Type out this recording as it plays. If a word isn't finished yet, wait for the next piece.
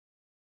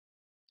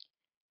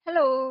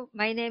Hello,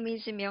 my name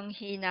is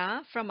Myung-hee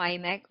from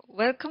IMEC.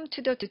 Welcome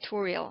to the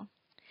tutorial.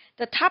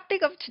 The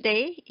topic of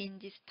today in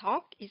this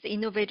talk is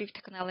innovative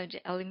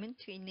technology element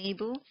to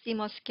enable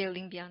CMOS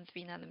scaling beyond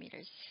 3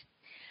 nanometers.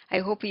 I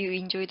hope you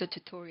enjoy the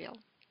tutorial.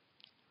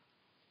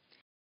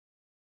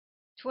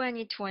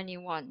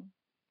 2021,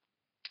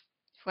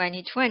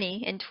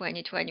 2020 and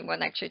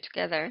 2021 actually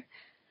together.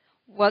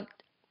 What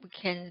we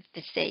can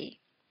say?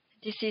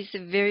 This is a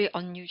very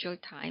unusual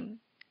time.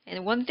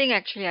 And one thing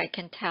actually I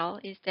can tell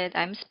is that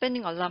I'm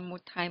spending a lot more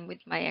time with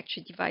my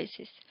actual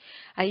devices.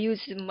 I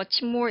use it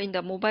much more in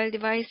the mobile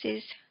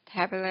devices,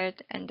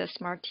 tablet, and the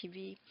smart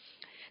TV.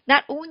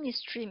 Not only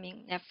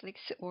streaming Netflix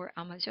or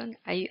Amazon,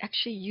 I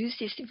actually use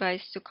this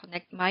device to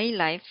connect my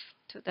life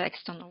to the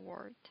external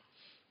world.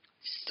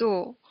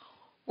 So,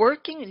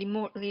 working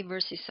remotely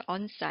versus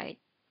on-site,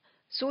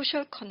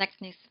 social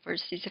connectedness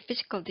versus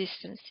physical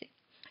distancing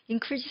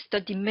increases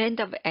the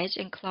demand of edge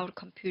and cloud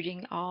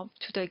computing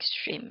to the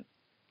extreme.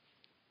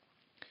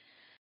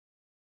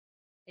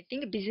 I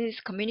think the business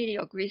community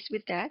agrees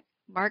with that.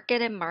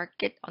 Market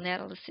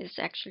analysis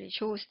actually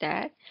shows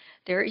that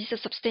there is a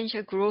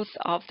substantial growth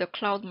of the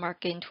cloud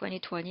market in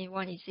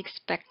 2021 is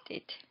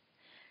expected.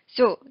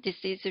 So this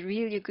is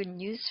really good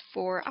news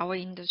for our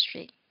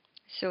industry.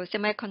 So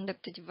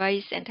semiconductor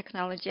device and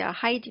technology are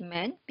high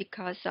demand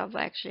because of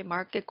actually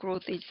market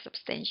growth is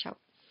substantial.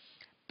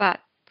 But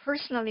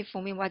personally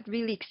for me, what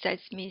really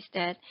excites me is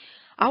that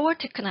our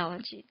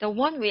technology, the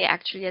one we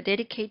actually are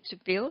dedicated to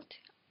build,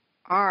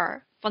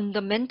 are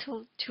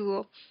fundamental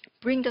to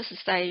bring the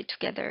society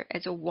together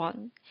as a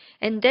one.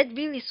 And that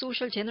really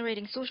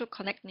generating social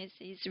connectedness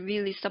is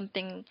really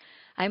something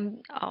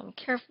I'm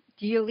care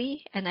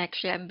dearly, and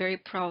actually I'm very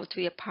proud to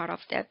be a part of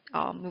that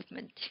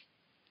movement.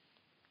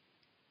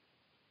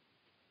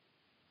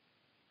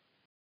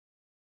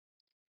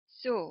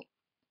 So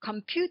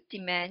compute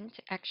demand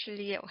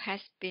actually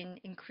has been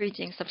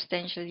increasing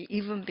substantially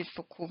even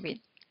before COVID.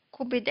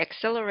 COVID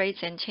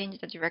accelerates and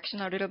changes the direction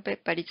a little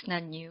bit, but it's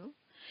not new.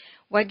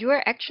 What you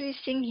are actually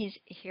seeing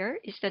here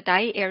is the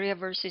die area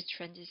versus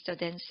transistor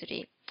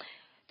density.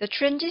 The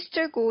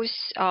transistor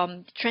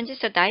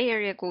die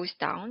area goes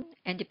down,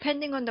 and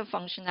depending on the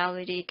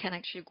functionality, it can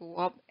actually go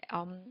up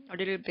a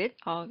little bit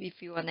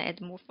if you want to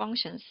add more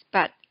functions.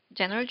 But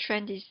general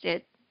trend is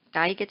that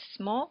die gets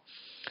small,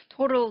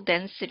 total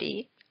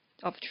density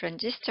of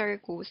transistor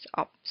goes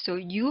up. So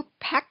you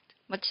packed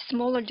much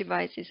smaller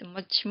devices,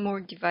 much more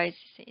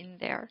devices in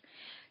there.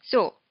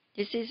 So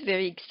this is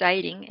very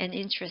exciting and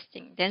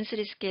interesting.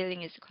 Density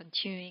scaling is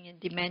continuing and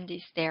demand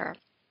is there.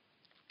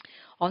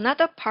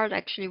 Another part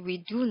actually we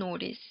do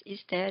notice is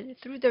that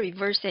through the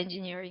reverse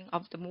engineering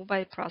of the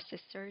mobile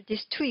processor,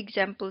 these two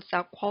examples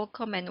are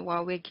Qualcomm and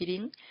Huawei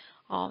Kirin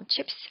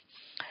chips.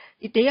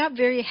 They are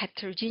very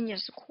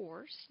heterogeneous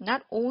cores,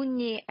 not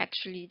only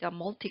actually the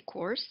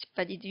multi-cores,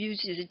 but it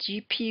uses a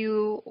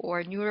GPU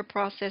or neural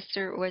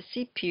processor or a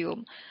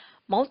CPU.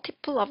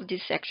 Multiple of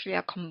these actually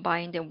are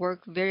combined and work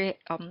very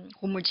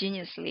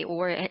homogeneously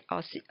or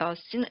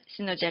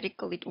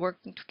synergetically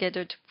working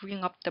together to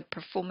bring up the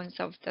performance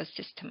of the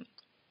system.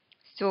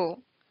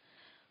 So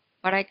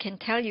what I can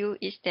tell you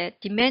is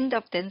that demand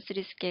of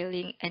density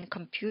scaling and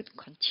compute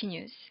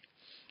continues.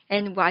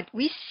 And what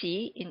we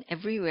see in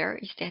everywhere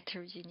is the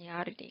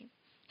heterogeneity.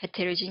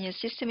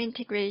 Heterogeneous system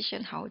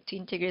integration, how to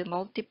integrate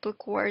multiple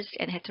cores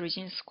and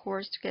heterogeneous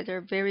cores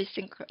together very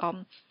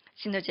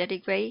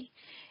synergetic way.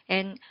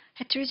 And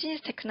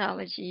heterogeneous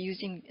technology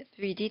using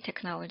 3D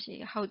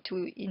technology, how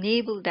to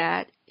enable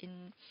that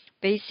in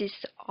basis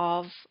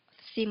of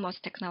CMOS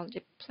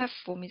technology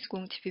platform is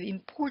going to be an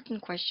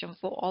important question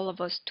for all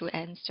of us to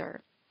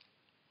answer.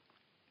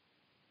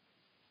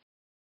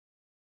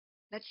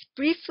 Let's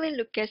briefly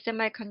look at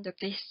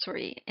semiconductor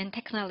history and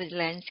technology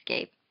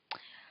landscape.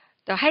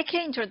 The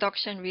high-K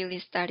introduction really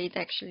started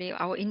actually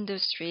our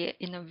industry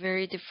in a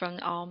very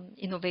different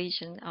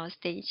innovation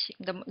stage.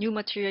 The new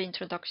material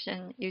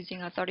introduction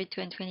using a 32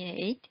 and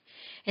 28,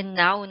 and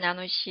now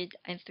nanosheet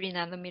and 3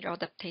 nanometer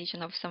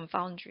adaptation of some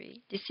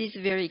foundry. This is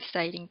a very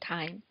exciting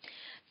time.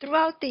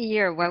 Throughout the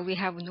year, what we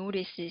have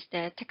noticed is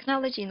that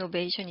technology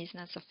innovation is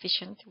not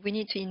sufficient. We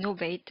need to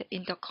innovate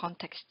in the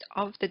context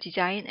of the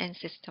design and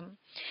system.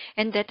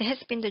 And that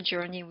has been the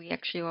journey we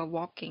actually are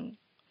walking.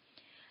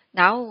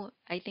 Now,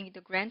 I think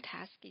the grand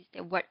task is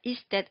that what is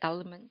that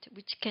element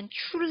which can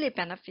truly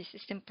benefit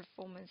system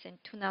performance in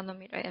 2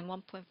 nanometer and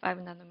 1.5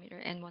 nanometer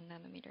and 1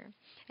 nanometer?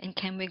 And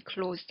can we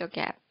close the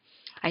gap?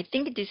 I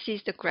think this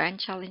is the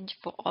grand challenge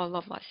for all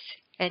of us,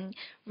 and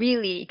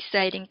really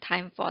exciting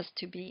time for us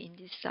to be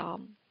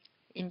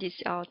in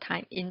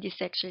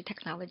this actually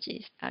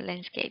technology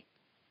landscape.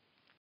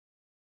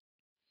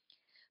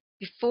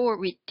 Before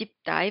we deep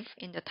dive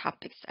in the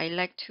topics, I'd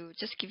like to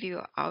just give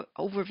you an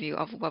overview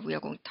of what we are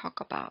going to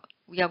talk about.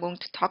 We are going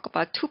to talk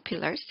about two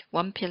pillars.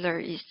 One pillar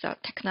is the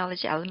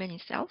technology element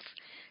itself.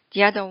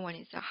 The other one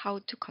is how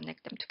to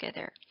connect them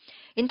together.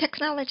 In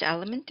technology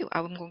element,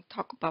 I'm going to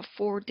talk about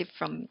four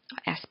different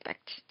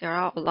aspects. There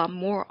are a lot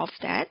more of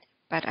that,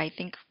 but I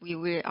think we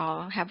will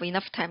have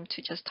enough time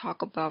to just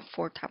talk about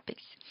four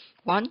topics.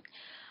 One,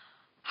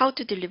 how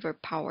to deliver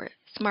power,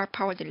 smart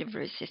power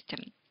delivery system.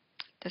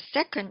 The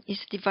second is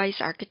device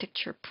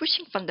architecture,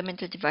 pushing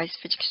fundamental device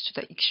physics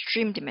to the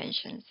extreme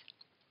dimensions.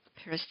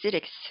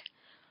 Parasitics.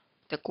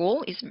 The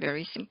goal is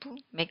very simple.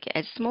 Make it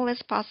as small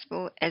as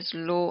possible, as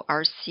low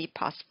RC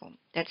possible.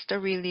 That's the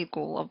really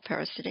goal of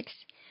parasitics.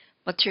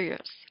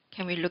 Materials.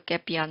 Can we look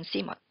at beyond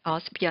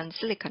CMOS, beyond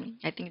silicon?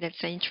 I think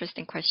that's an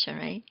interesting question,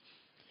 right?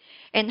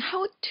 And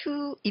how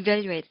to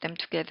evaluate them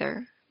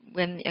together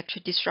when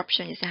actual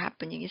disruption is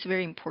happening is a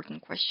very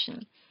important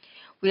question.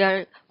 We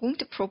are going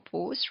to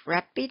propose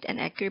rapid and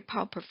accurate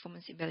power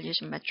performance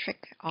evaluation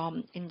metric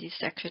in this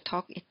actual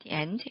talk at the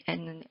end,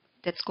 and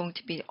that's going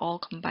to be all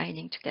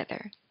combining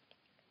together.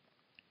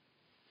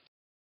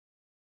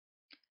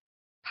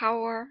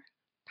 Power,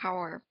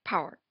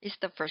 power is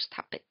the first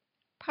topic.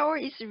 Power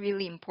is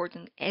really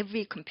important in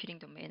every computing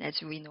domain,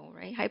 as we know,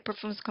 right? High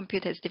performance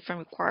compute has different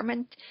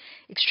requirement.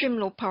 Extreme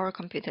low power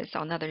compute has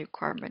another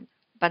requirement.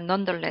 But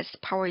nonetheless,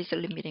 power is a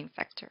limiting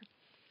factor.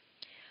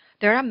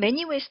 There are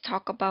many ways to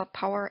talk about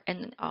power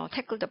and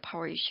tackle the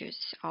power issues.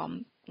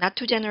 Not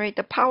to generate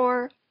the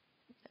power,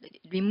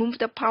 remove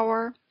the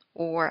power,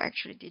 or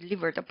actually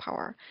deliver the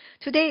power.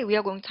 Today, we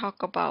are going to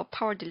talk about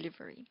power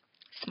delivery,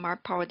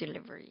 smart power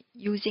delivery,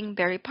 using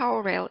Berry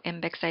Power Rail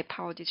and backside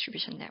power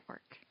distribution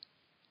network.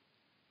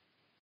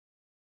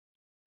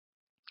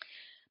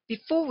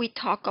 Before we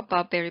talk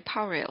about Berry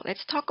Power Rail,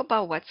 let's talk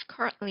about what's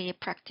currently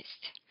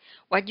practiced.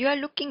 What you are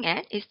looking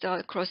at is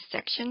the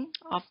cross-section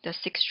of the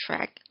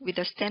 6-track with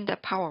a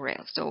standard power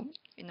rail. So,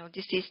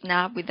 this is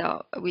now with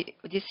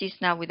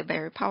the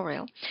Berry Power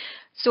Rail.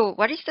 So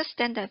what is the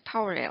standard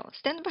power rail?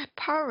 Standard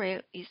power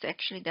rail is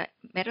actually the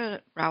metal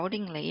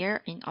routing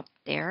layer up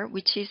there,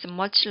 which is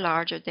much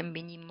larger than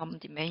minimum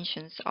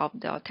dimensions of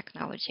the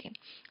technology.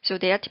 So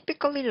they are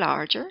typically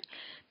larger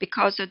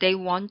because they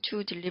want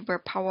to deliver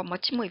power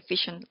much more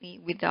efficiently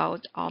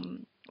without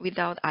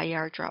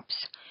IR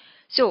drops.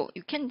 So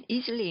you can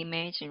easily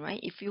imagine, right?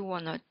 If you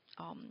want to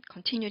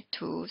continue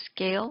to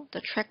scale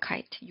the track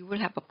height, you will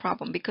have a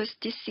problem because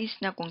this is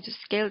not going to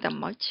scale that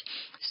much.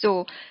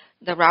 So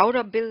the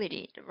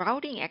routability, the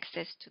routing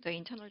access to the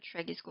internal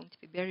track is going to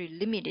be very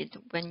limited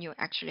when you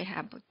actually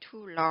have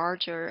two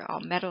larger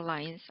metal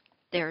lines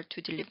there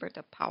to deliver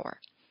the power.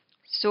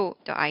 So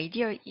the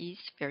idea is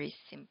very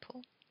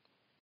simple.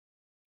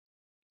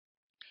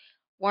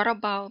 What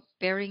about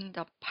burying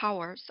the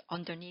powers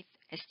underneath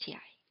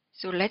STI?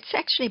 So let's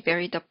actually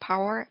bury the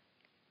power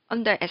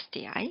under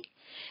STI.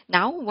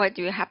 Now what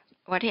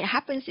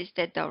happens is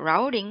that the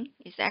routing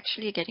is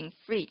actually getting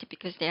freed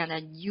because they are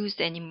not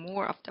used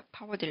anymore of the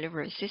power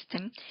delivery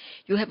system.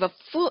 You have a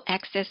full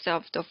access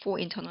of the 4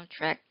 internal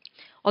track,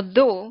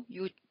 although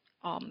you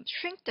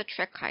shrink the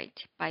track height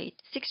by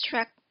 6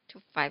 track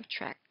to 5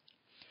 track.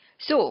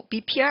 So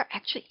BPR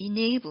actually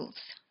enables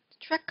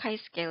track height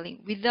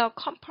scaling without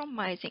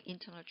compromising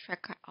internal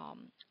track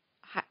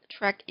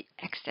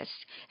access,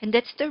 and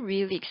that's the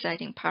really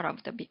exciting part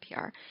of the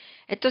BPR.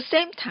 At the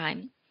same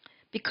time,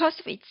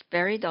 because it's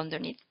buried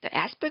underneath, the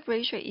aspect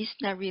ratio is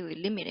not really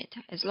limited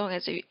as long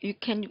as you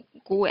can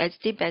go as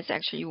deep as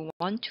actually you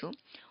want to.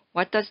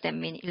 What does that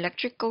mean?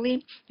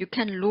 Electrically, you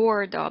can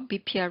lower the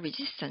BPR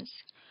resistance,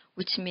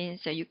 which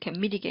means that you can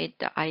mitigate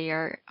the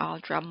IR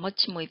drop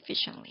much more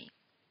efficiently.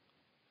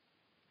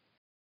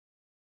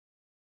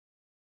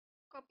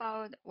 Talk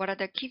about what are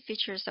the key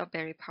features of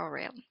Berry Power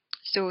Rail.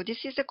 So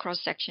this is a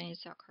cross-section,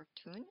 it's a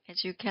cartoon.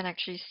 As you can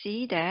actually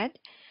see that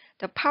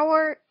the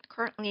power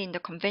currently in the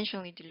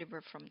conventionally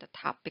delivered from the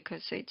top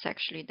because it's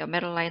actually the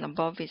metal line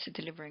above is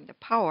delivering the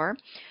power.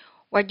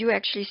 What you're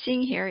actually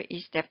seeing here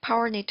is that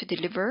power need to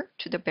deliver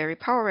to the Berry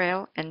Power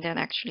Rail and then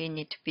actually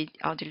need to be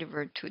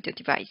delivered to the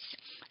device.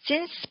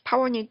 Since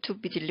power need to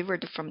be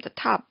delivered from the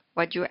top,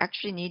 what you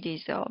actually need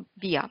is a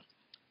via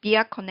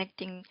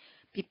connecting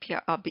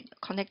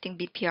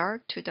BPR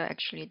to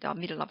the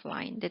middle of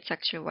line. That's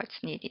actually what's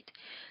needed.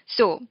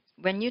 So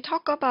when you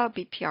talk about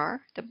BPR,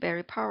 the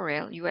Berry Power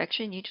Rail, you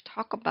actually need to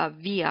talk about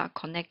via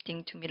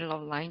connecting to middle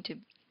of line to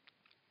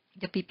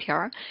the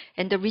BPR,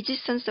 and the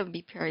resistance of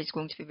BPR is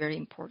going to be very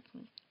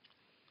important.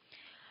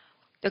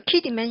 The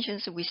key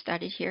dimensions we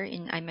studied here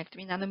in IMEC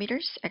 3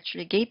 nanometers,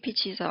 actually gate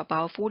pitch is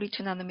about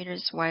 42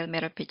 nanometers, while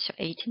metal pitch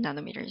 18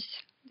 nanometers.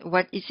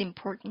 What is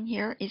important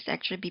here is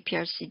actually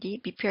BPR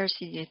CD. BPR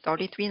CD is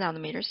 33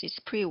 nanometers. It's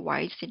pretty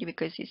wide CD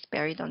because it's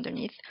buried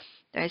underneath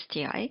the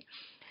STI.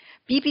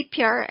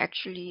 BBPR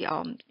actually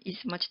is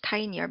much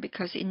tinier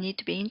because it needs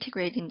to be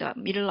integrated in the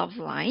middle of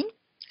line.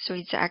 So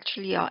it's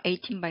actually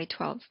 18 by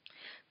 12.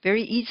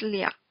 Very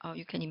easily,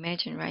 you can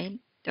imagine, right?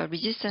 The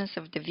resistance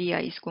of the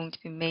VI is going to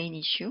be main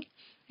issue.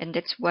 And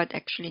that's what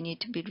actually need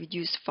to be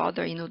reduced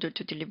further in order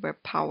to deliver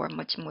power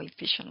much more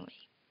efficiently.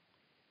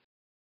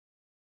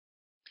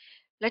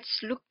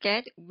 Let's look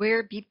at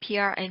where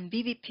BPR and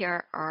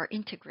BBPR are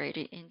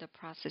integrated in the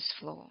process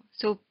flow.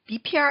 So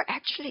BPR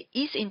actually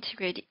is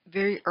integrated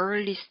very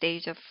early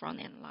stage of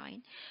front-end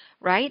line.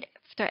 Right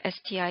after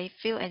STI,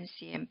 fill and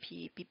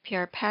CMP,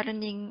 BPR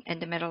patterning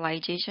and the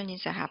metallization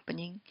is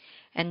happening,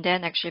 and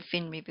then actually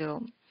fin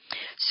reveal.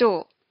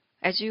 So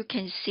As you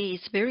can see,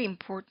 it's very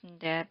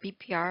important that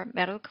BPR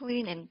metal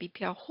clean and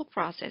BPR whole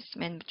process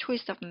and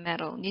choice of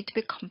metal need to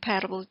be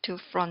compatible to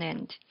front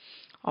end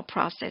or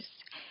process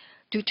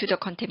due to the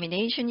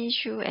contamination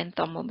issue and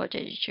thermal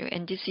budget issue.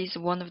 And this is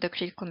one of the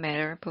critical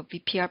matter for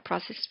BPR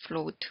process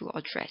flow to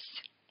address.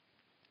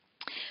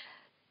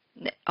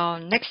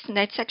 Next,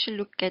 let's actually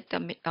look at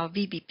the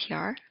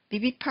VBPR.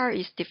 VBPR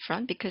is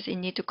different because it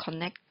needs to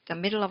connect the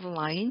middle of the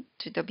line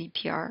to the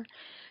BPR.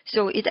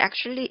 So it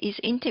actually is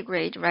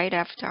integrated right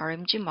after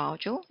RMG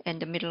module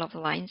and the middle of the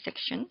line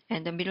section,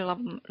 and the middle of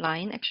the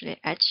line actually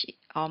etch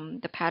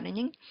the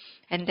patterning,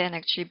 and then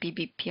actually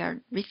BBPR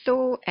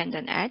litho, and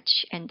then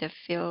etch, and the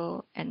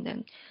fill, and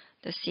then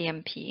the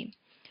CMP.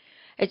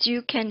 As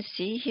you can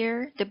see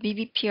here, the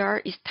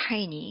BBPR is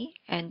tiny,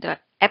 and the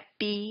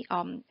epi,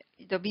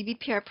 the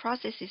BBPR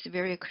process is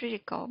very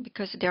critical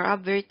because there are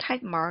very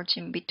tight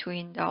margin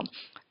between the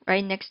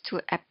right next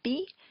to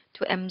epi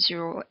to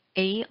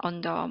M0A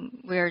on the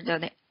where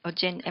the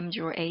gen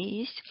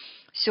M0A is.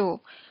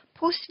 So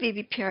post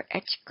BBPR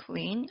etch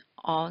clean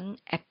on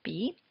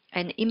epi,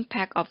 and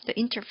impact of the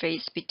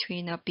interface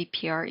between a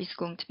BPR is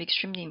going to be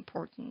extremely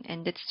important,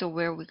 and that's the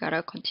where we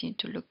gotta continue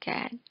to look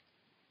at.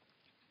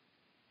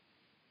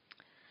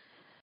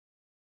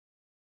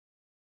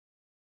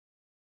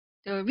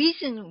 The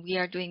reason we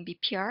are doing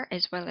BPR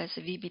as well as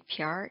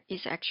VBPR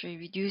is actually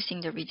reducing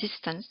the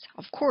resistance.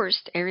 Of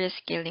course, the area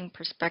scaling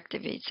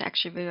perspective is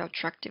actually very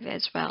attractive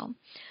as well.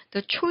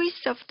 The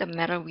choice of the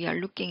metal we are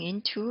looking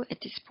into at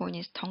this point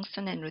is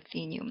tungsten and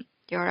ruthenium.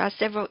 There are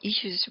several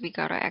issues we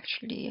gotta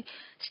actually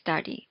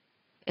study.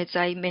 As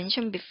I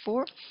mentioned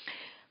before,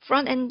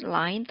 front-end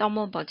line,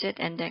 thermal budget,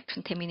 and the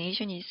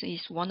contamination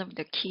is one of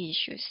the key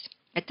issues.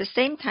 At the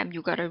same time,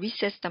 you gotta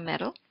recess the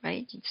metal,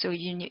 right? So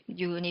you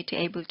need to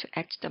able to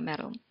etch the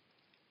metal.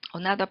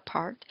 Another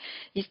part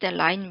is the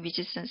line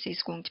resistance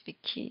is going to be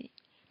key.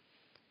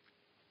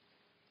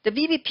 The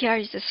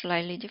BBPR is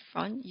slightly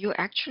different. You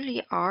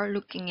actually are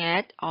looking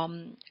at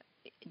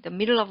the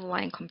middle of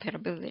line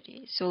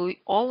compatibility. So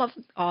all of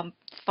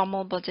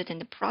thermal budget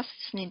and the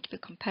process need to be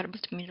compatible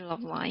to middle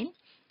of line.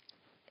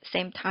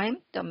 Same time,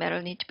 the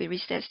metal need to be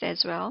recessed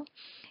as well.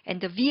 And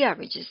the VR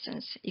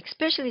resistance,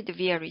 especially the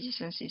VR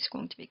resistance, is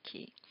going to be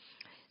key.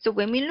 So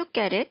when we look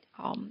at it,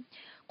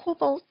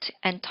 cobalt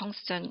and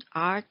tungsten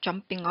are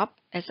jumping up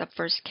as a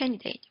first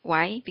candidate.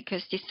 Why?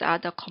 Because these are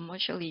the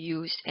commercially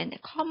used and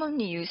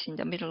commonly used in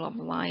the middle of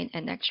the line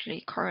and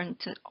actually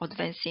current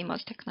advanced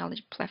CMOS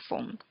technology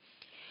platform.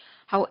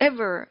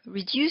 However,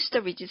 reduce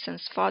the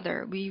resistance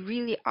further, we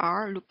really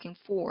are looking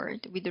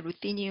forward with the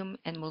ruthenium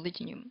and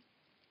molybdenum,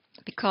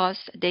 because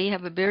they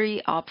have a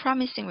very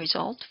promising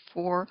result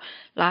for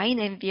line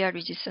and VR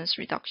resistance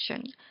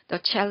reduction. The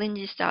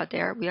challenges are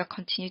there. We are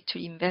continuing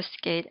to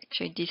investigate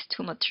actually these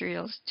two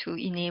materials to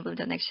enable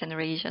the next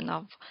generation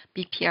of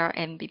BPR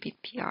and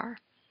BBPR.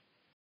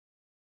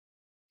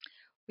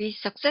 We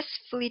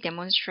successfully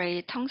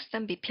demonstrated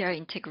tungsten BPR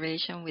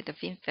integration with the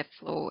FinFET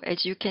flow.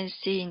 As you can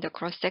see in the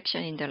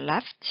cross-section in the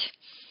left,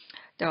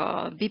 the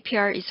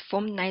BPR is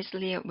formed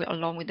nicely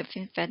along with the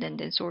FinFET and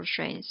then source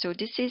drain. So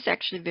this is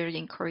actually very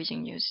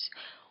encouraging news.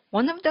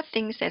 One of the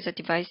things as a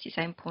device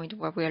design point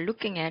what we are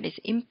looking at is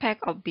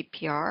impact of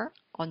BPR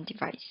on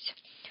device.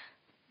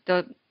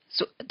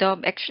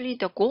 Actually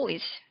the goal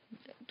is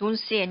don't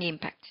see any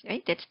impact,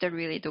 right? That's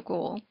really the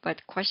goal. But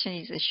the question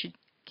is,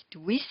 do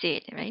we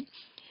see it, right?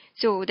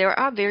 So there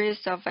are various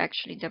of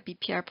actually the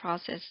BPR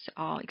process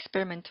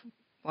experiment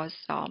was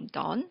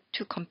done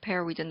to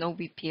compare with the no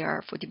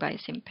BPR for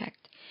device impact.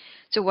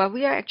 So what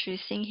we are actually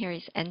seeing here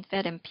is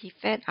NFET and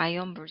PFET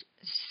ion versus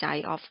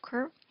off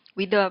curve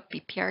with the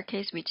BPR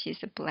case, which is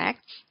black,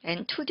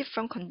 and two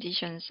different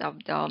conditions of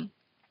the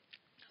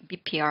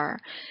BPR.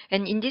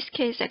 And in this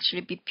case,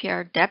 actually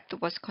BPR depth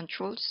was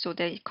controlled, so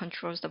that it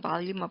controls the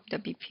volume of the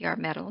BPR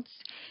metals.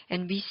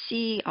 And we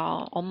see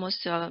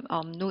almost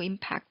no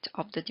impact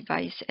of the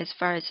device as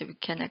far as we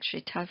can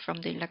actually tell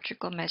from the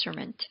electrical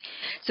measurement.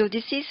 So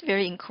this is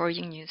very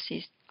encouraging news,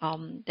 is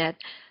that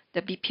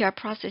the BPR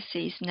process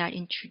is not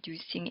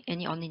introducing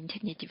any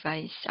unintended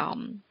device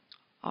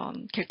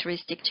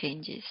characteristic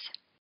changes.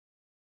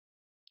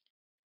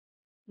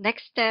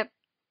 Next step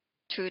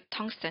to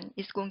tungsten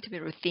is going to be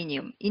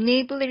ruthenium.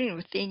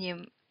 Enabling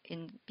ruthenium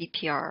in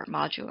BPR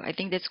module, I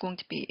think that's going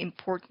to be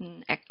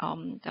important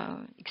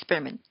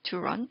experiment to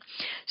run.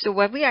 So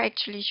what we are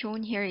actually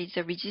showing here is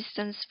the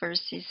resistance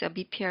versus a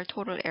BPR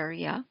total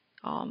area.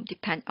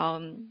 Depend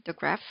on the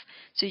graph.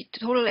 So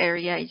total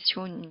area is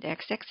shown in the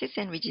x-axis,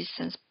 and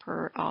resistance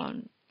per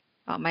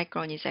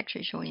micron is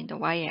actually shown in the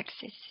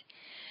y-axis.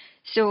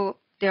 So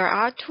there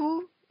are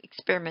two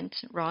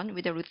experiments run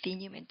with the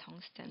ruthenium and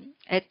tungsten.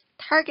 At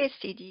target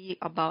CD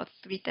about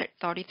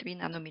 33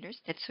 nanometers,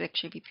 that's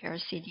actually BPR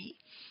CD.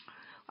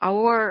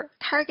 Our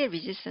target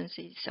resistance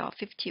is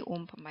 50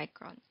 ohm per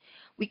micron.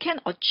 We can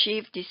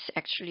achieve this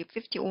actually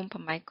 50 ohm per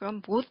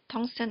micron, both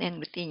tungsten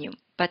and ruthenium,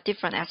 but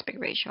different aspect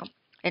ratio.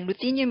 And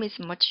ruthenium is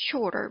much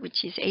shorter,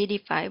 which is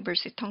 85,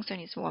 versus tungsten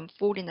is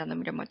 140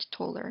 nanometer, much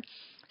taller.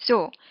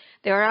 So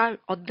there are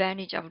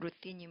advantages of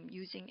ruthenium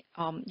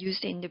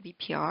used in the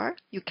BPR.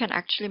 You can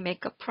actually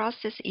make a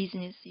process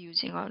easiness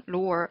using a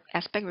lower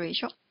aspect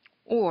ratio,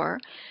 or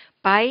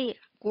by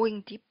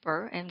going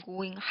deeper and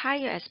going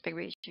higher aspect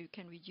ratio, you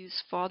can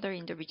reduce further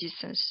in the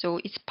resistance. So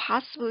it's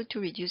possible to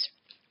reduce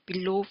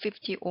below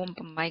 50 ohm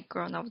per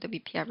micron of the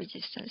BPR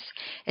resistance,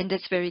 and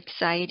that's very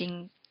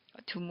exciting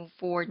to move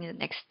forward in the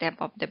next step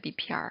of the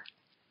BPR.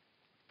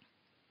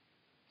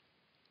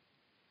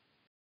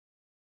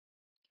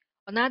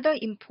 Another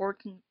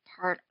important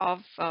part of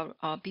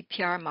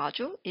BPR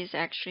module is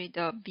actually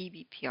the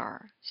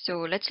VBPR. So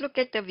let's look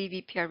at the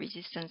VBPR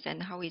resistance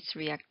and how it's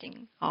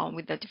reacting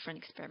with the different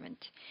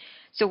experiment.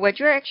 So what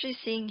you're actually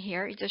seeing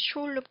here is a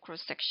short loop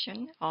cross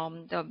section.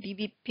 The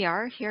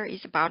VBPR here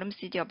is a bottom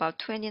CD about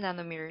 20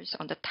 nanometers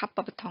on the top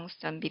of a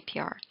tungsten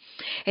BPR.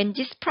 And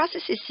this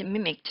process is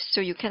mimicked,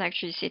 so you can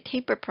actually see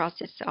taper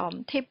process,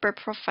 taper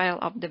profile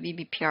of the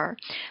VBPR.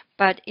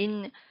 But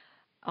in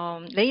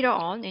later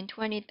on in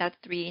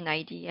 20.3 in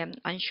IDM,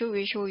 I'm sure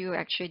we show you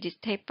actually this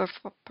taper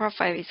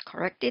profile is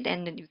corrected,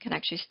 and then you can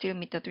actually still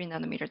meet the 3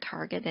 nanometer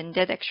target, and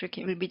that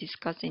actually will be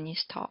discussed in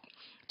this talk.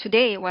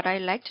 Today, what I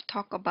like to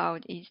talk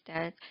about is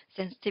that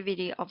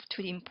sensitivity of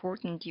two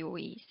important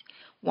DOEs.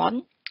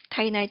 One,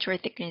 tie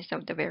nitride thickness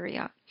of the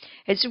barrier.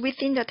 As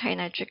within the tie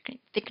nitride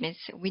thickness,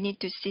 we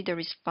need to see the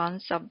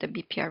response of the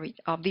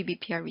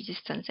VBPR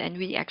resistance, and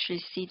we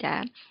actually see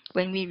that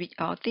when we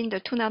thin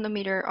the 2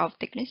 nanometer of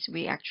thickness,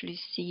 we actually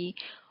see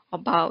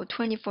about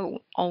 24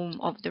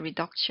 ohm of the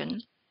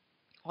reduction.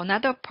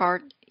 Another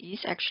part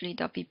is actually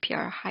the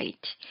VBPR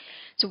height.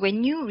 So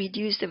when you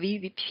reduce the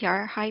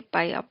VBPR height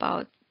by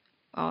about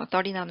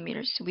 30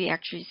 nanometers, we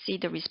actually see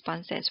the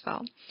response as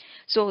well.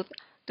 So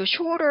the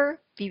shorter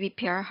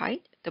VBPR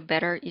height, the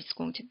better it's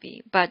going to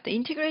be. But the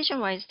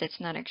integration-wise, that's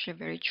not actually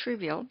very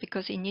trivial,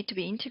 because it needs to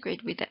be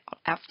integrated with the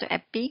after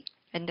FB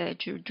and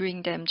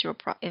during the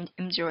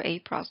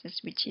M0A process,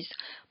 which is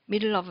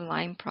middle of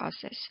line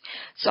process.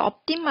 So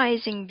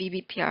optimizing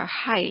VBPR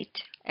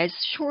height as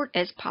short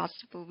as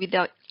possible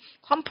without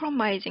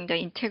compromising the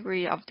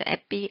integrity of the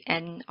FB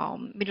and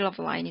middle of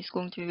line is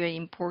going to be a very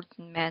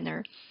important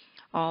manner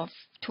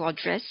to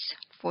address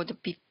for the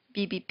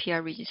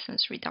VBPR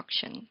resistance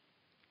reduction.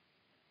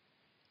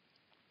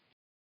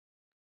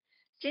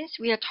 Since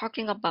we are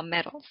talking about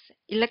metals,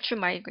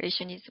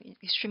 electromigration is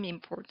extremely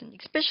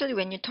important, especially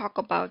when you talk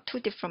about two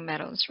different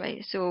metals,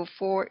 right? So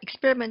for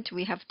experiment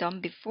we have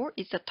done before,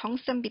 it's a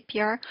tungsten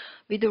BPR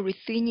with a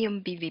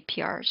ruthenium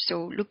BVPR.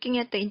 So looking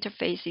at the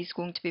interface is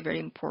going to be very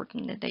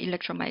important, the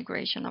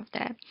electromigration of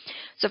that.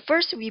 So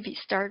first we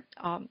start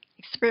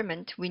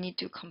experiment, we need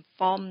to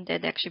confirm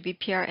that actually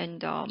BPR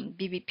and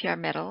BVPR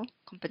metal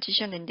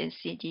composition, and then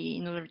CD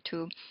in order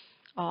to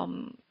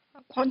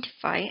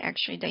quantify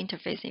actually the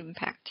interface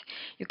impact.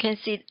 You can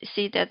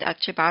see that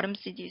actually bottom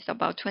CD is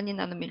about 20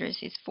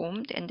 nanometers is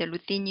formed, and the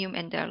ruthenium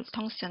and the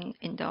tungsten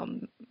in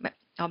the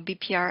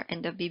BPR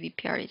and the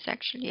VBPR is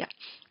actually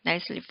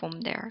nicely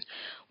formed there.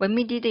 When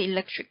we did the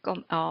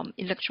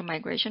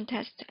electromigration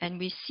test, and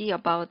we see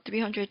about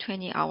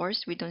 320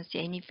 hours, we don't see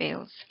any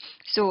fails.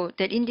 So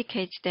that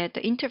indicates that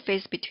the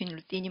interface between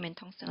ruthenium and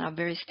tungsten are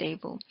very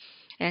stable.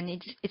 And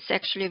it's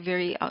actually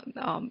very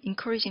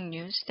encouraging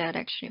news that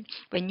actually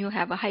when you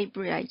have a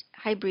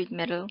hybrid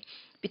metal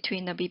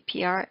between the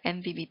BPR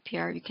and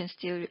VBPR, you can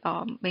still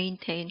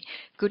maintain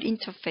good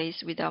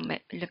interface without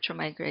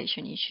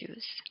electromigration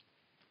issues.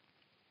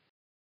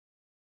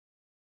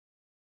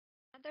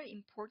 Another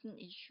important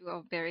issue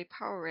of Berry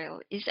power rail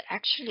is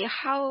actually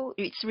how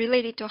it's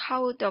related to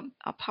how the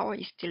power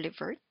is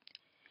delivered.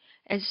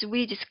 As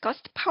we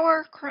discussed,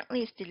 power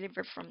currently is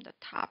delivered from the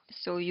top,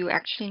 so you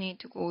actually need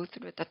to go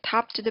through the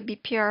top to the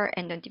BPR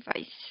and the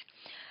device.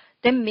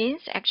 That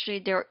means actually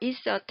there is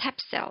a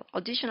tap cell,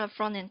 additional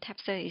front-end tap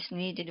cell is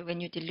needed when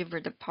you deliver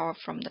the power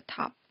from the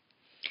top.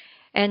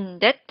 And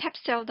that tap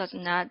cell does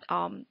not,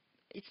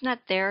 it's not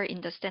there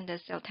in the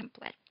standard cell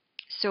template.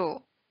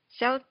 So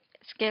cell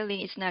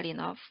scaling is not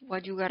enough.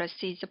 What you gotta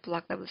see is the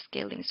block level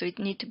scaling, so it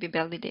needs to be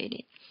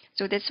validated.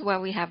 So that's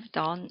what we have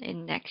done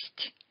in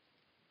next.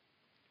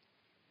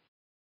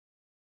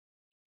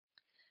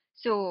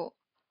 So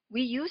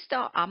we use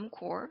the ARM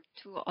core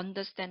to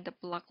understand the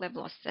block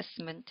level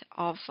assessment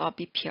of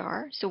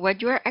BPR. So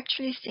what you are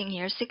actually seeing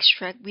here,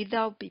 6-track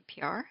without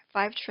BPR,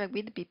 5-track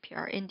with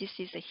BPR, and this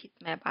is a heat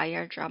map,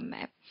 IR drop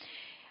map.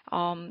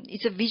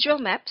 It's a visual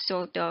map,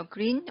 so the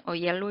green or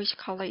yellowish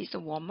color is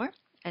warmer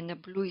and the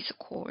blue is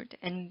cold.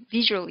 And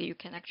visually, you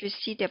can actually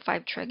see the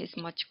 5-track is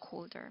much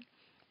colder.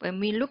 When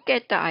we look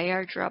at the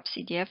IR drop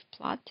CDF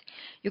plot,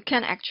 you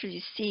can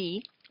actually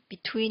see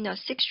between a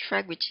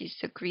 6-track, which is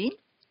the green,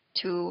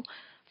 to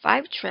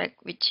 5-track,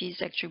 which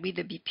is actually with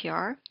the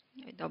BPR,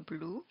 the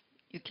blue,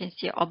 you can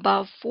see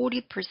above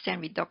 40%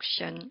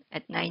 reduction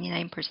at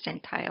 99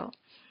 percentile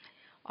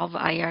of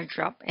IR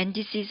drop, and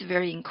this is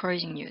very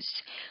encouraging news.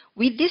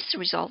 With this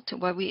result,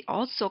 what we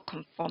also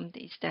confirmed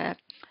is that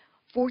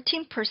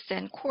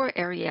 14% core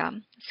area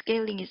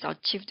scaling is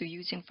achieved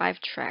using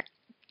 5-track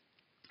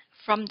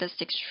from the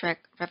 6-track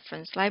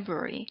reference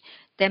library.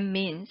 That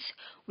means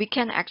we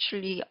can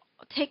actually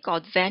take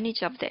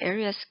advantage of the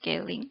area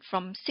scaling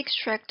from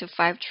 6-track to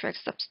 5-track,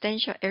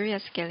 substantial area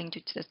scaling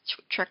due to the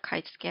track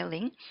height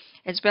scaling,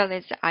 as well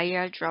as the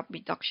IR drop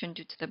reduction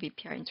due to the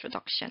BPR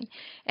introduction.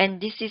 And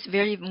this is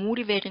very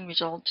motivating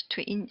result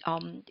to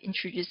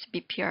introduce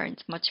BPR in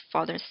much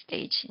further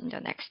stage in the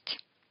next.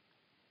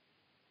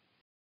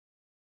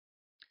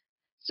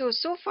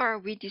 So far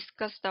we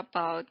discussed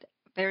about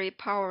Berry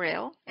power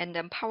rail, and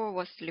then power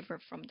was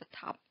delivered from the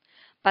top.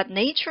 But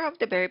nature of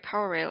the Berry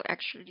power rail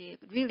actually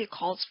really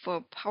calls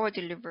for power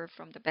delivered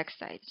from the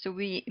backside. So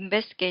we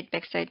investigate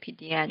backside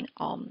PDN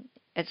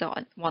as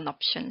one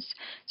options.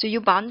 So you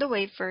bond the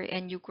wafer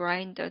and you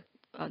grind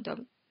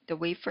the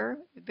wafer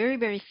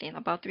very thin,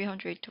 about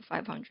 300 to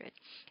 500,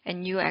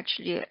 and you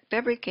actually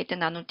fabricate the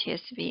nano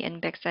TSV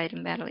and backside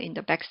metal in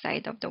the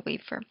backside of the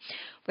wafer.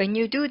 When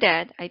you do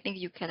that, I think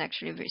you can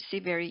actually see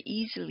very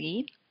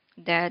easily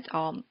that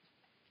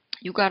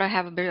you gotta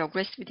have a very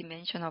aggressive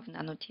dimension of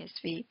nano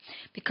TSV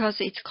because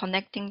it's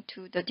connecting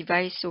to the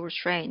device source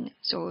drain.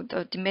 So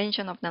the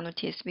dimension of nano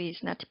TSV is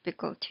not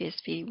typical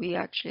TSV we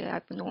actually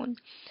have known.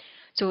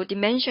 So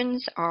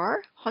dimensions are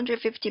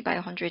 150 by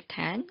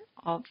 110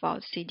 of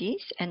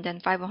CDs and then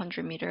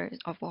 500 meters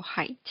of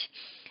height.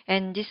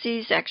 And this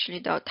is actually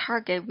the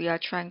target we are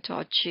trying to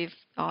achieve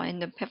in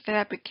the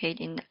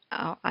fabricating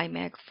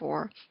IMEC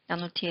for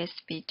nano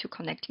TSV to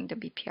connecting the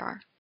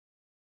BPR.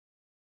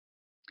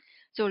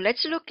 So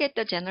let's look at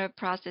the general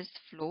process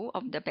flow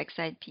of the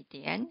backside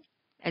PTN.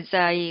 As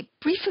I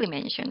briefly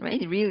mentioned,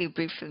 right, really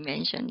briefly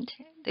mentioned,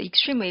 the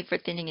extreme wafer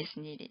thinning is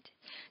needed.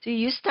 So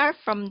you start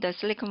from the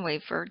silicon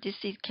wafer. This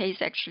is case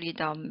actually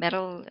the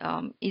metal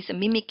is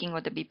mimicking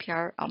what the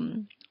BPR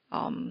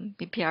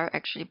BPR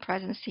actually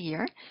presence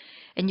here.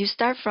 And you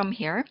start from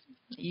here.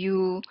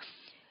 You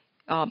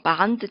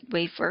bond the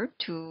wafer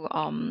to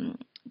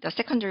the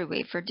secondary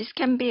wafer. This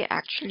can be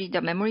actually the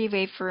memory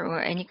wafer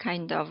or any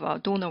kind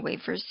of donor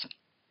wafers.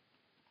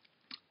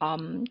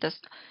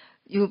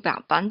 You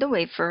bond the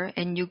wafer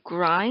and you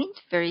grind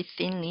very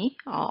thinly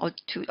up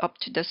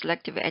to the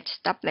selective edge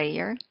stop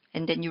layer,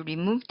 and then you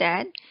remove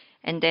that,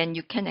 and then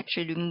you can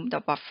actually remove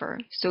the buffer.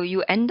 So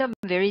you end up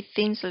very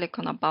thin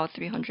silicon, about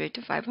 300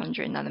 to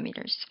 500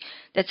 nanometers.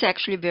 That's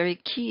actually very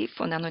key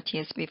for nano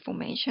TSV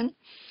formation.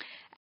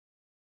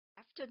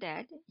 After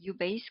that, you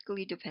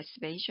basically do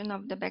passivation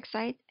of the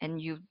backside,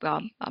 and you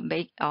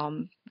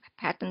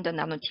pattern the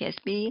nano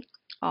TSV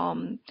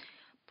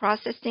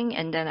processing,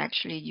 and then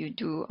actually you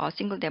do a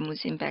single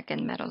demusing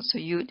back-end metal. So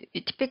you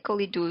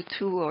typically do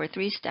 2 or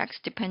 3 stacks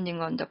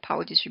depending on the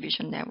power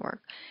distribution network,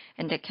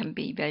 and that can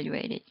be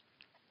evaluated.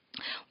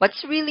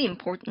 What's really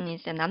important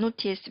is the nano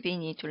TSV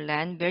need to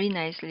land very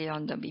nicely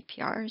on the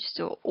BPR.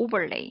 So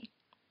overlay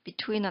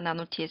between a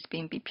nano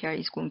TSV and BPR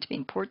is going to be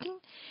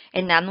important,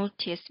 and nano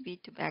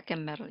TSV to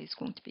back-end metal is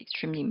going to be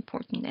extremely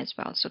important as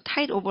well. So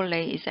tight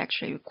overlay is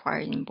actually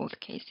required in both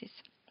cases.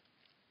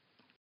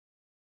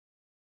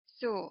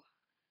 So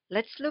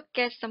let's look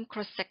at some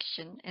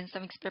cross-section and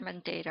some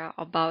experiment data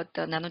about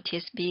the nano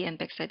TSV and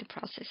backside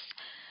process.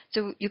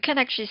 So you can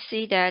actually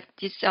see that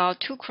these are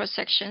 2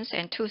 cross-sections,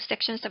 and 2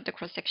 sections of the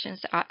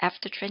cross-sections are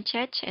after trench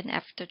etch and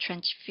after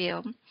trench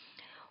film.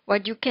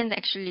 What you can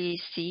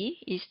actually see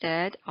is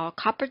that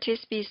copper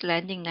TSV is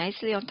landing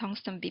nicely on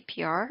tungsten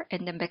BPR,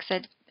 and then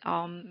backside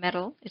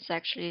metal is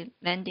actually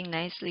landing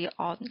nicely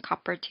on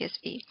copper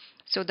TSV.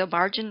 So the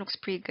margin looks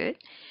pretty good,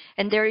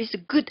 and there is a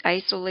good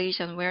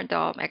isolation where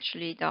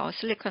the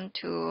silicon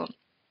to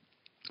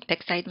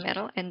backside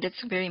metal, and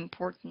that's very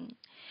important.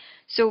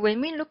 So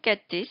when we look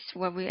at this,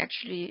 well, we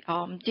actually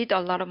did a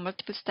lot of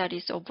multiple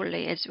studies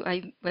overlay,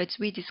 as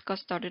we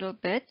discussed a little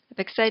bit.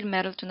 Backside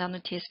metal to nano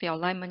TSV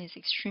alignment is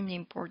extremely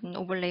important.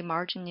 Overlay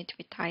margin need to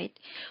be tight.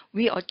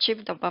 We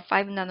achieved about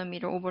 5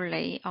 nanometer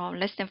overlay,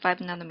 less than 5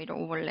 nanometer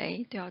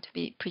overlay. They have to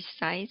be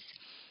precise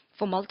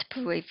for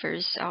multiple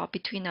wafers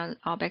between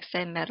our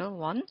backside metal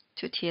 1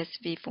 to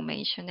TSV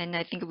formation. And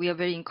I think we are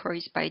very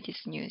encouraged by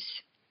this news.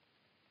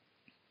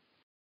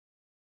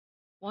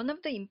 One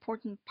of the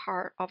important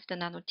part of the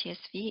nano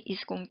TSV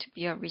is going to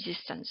be a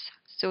resistance.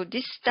 So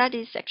this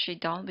study is actually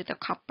done with a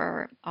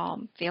copper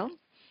film.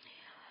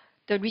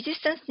 The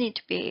resistance need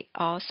to be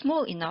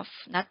small enough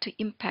not to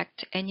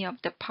impact any of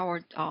the power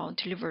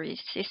delivery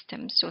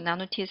system. So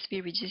nano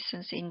TSV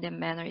resistance in that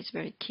manner is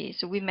very key.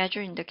 So we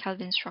measure in the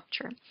Kelvin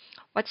structure.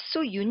 What's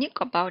so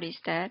unique about is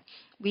that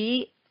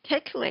we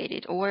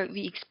calculated, or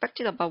we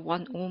expected, about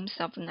 1 ohms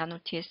of nano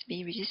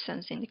TSV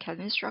resistance in the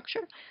Kelvin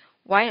structure,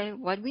 while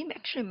what we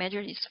actually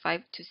measured is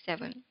 5 to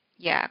 7.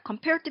 Yeah,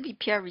 compared to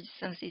BPR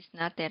resistance, it's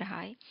not that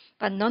high,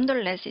 but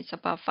nonetheless, it's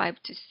about 5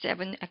 to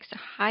 7x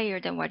higher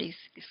than what is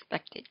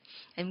expected,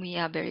 and we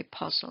are very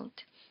puzzled.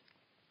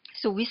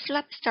 So we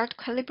start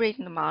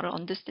calibrating the model,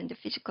 understand the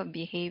physical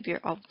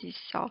behavior of this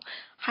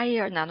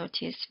higher nano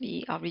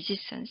TSV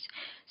resistance.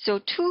 So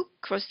two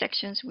cross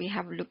sections we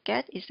have looked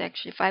at is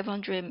actually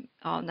 500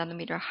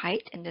 nanometer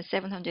height and then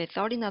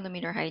 730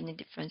 nanometer height in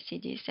different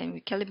cities, and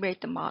we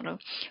calibrate the model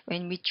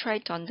when we try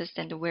to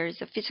understand where is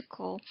the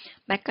physical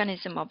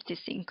mechanism of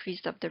this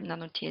increase of the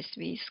nano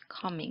TSV is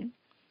coming.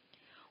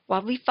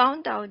 What we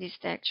found out is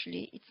that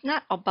actually it's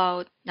not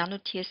about nano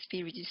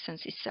TSV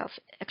resistance itself.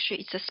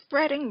 Actually, it's a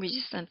spreading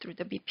resistance through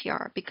the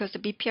BPR because the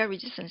BPR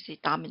resistance is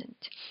dominant.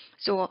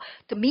 So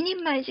the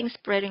minimizing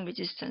spreading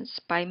resistance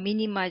by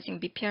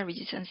minimizing BPR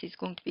resistance is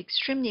going to be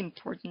extremely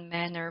important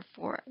manner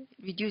for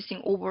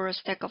reducing overall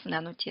stack of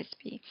nano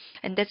TSV.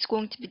 And that's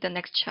going to be the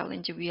next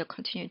challenge we are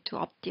continuing to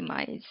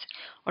optimize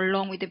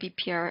along with the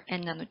BPR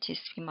and nano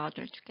TSV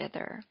module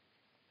together.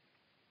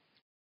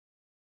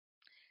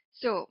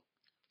 So,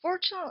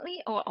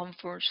 fortunately or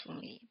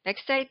unfortunately,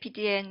 backside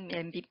PDN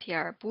and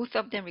BPR, both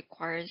of them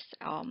requires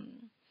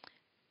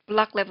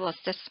block level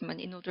assessment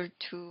in order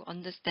to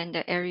understand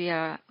the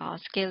area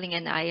scaling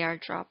and IR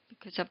drop,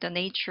 because of the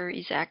nature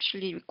is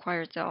actually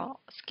requires a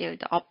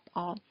scaled up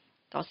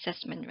the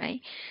assessment,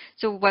 right?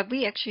 So what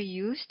we actually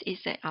used is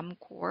the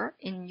core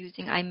in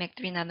using IMEC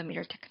 3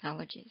 nanometer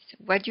technologies.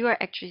 What you are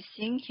actually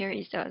seeing here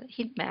is a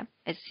heat map,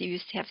 as you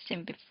have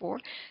seen before,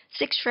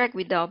 6-track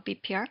without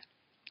BPR,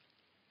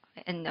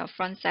 and the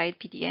front side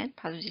PDN,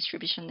 power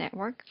distribution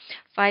network,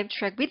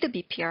 5-track with the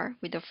BPR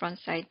with the front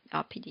side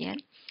PDN,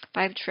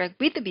 5-track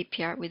with the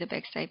BPR with the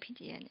backside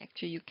PDN.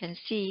 Actually, you can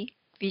see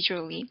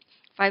visually,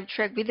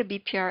 5-track with the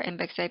BPR and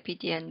backside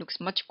PDN looks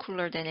much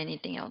cooler than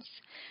anything else.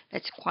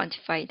 Let's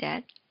quantify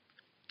that.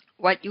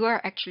 What you are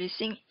actually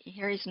seeing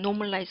here is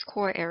normalized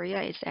core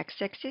area is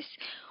x-axis.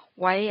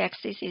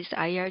 Y-axis is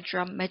IR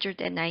drop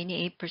measured at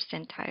 98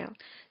 percentile.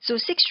 So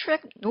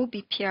 6-track no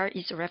BPR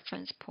is a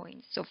reference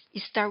point. So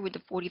it starts with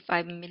the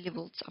 45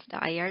 millivolts of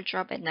the IR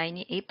drop at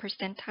 98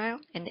 percentile,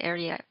 and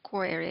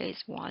core area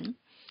is 1.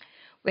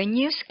 When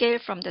you scale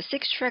from the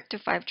 6-track to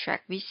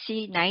 5-track, we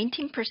see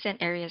 19%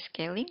 area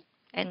scaling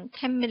and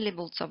 10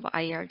 millivolts of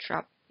IR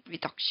drop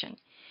reduction.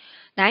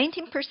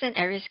 19%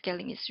 area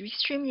scaling is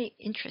extremely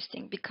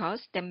interesting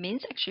because that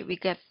means actually we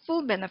get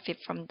full benefit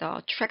from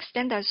the track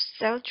standard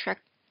cell track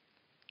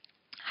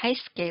high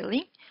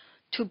scaling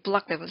to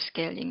block level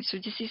scaling. So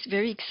this is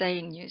very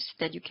exciting news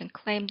that you can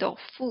claim the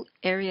full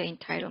area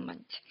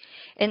entitlement.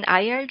 And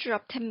IR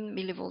drop 10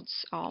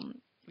 millivolts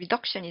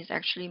reduction is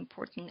actually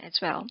important as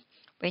well.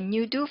 When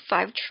you do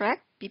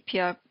 5-track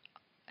BPR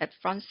at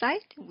front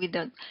side with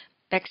the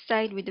back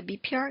side with the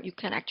BPR, you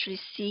can actually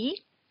see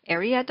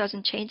area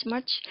doesn't change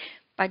much,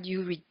 but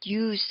you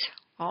reduce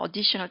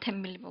additional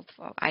 10 millivolts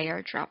of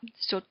IR drop.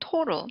 So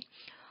total,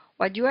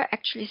 what you are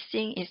actually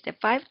seeing is the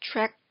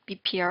 5-track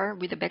BPR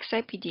with the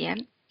backside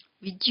PDM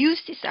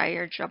reduce this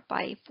IR drop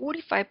by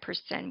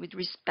 45% with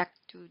respect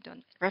to the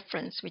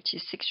reference, which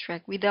is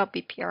 6-track without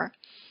BPR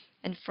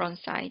and front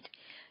side.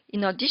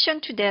 In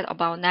addition to that,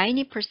 about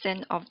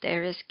 90% of the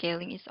area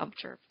scaling is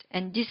observed.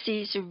 And this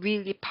is a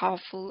really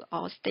powerful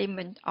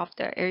statement of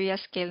the area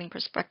scaling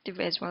perspective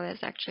as well as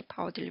actually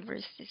power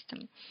delivery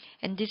system.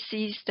 And this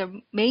is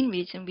the main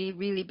reason we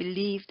really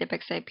believe the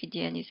backside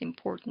PDN is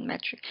important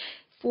metric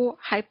for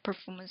high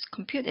performance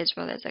compute as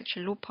well as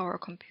actually low power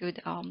compute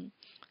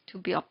to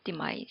be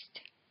optimized.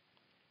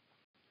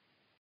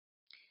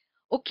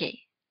 Okay,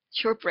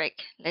 short break.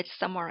 Let's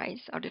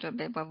summarize a little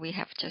bit what we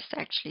have just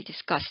actually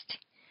discussed.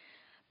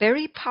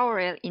 Very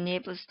PowerL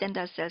enables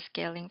standard cell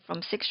scaling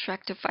from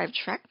 6-track to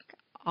 5-track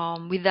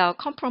without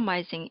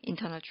compromising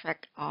internal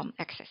track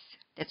access.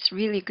 That's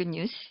really good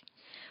news.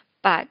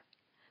 But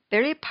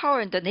Berry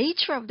power, the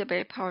nature of the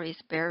berry power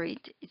is buried.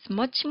 It's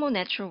much more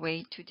natural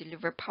way to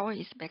deliver power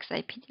is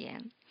backside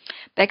PDN.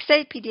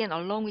 Backside PDN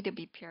along with the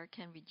BPR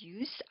can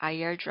reduce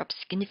IR drop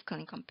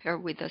significantly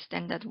compared with the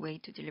standard way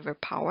to deliver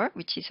power,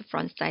 which is a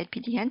front side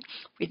PDN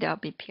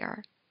without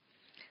BPR.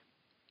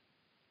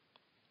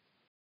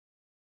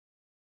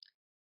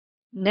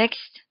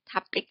 Next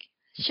topic,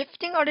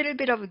 shifting a little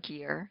bit of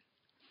gear.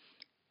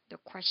 The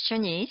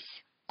question is,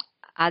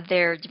 are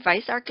there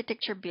device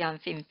architecture beyond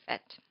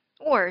FinFET?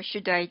 Or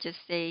should I just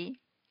say,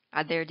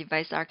 are there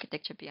device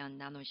architecture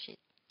beyond nanosheet?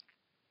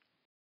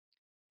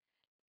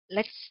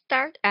 Let's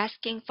start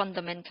asking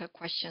fundamental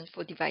questions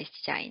for device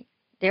design.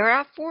 There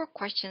are 4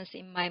 questions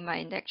in my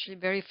mind actually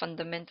very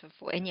fundamental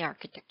for any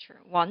architecture.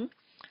 1,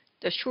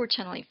 the short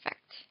channel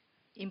effect.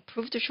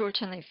 Improve the short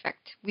channel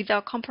effect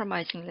without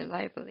compromising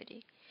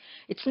reliability.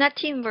 It's not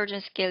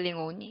T-inversion scaling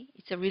only.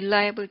 It's a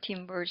reliability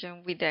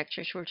inversion with the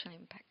actual short channel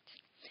impact.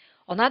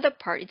 Another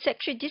part, it's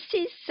actually, this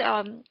is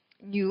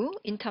new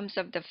in terms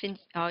of the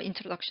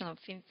introduction of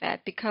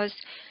FinFET because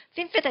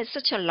FinFET has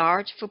such a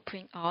large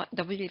footprint,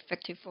 W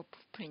effective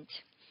footprint.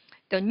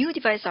 The new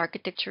device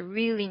architecture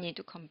really need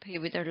to compare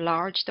with a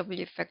large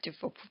W effective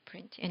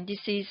footprint, and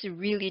this is a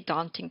really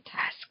daunting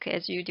task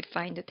as you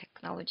define the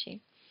technology.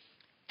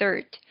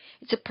 Third,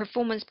 it's a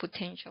performance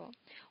potential.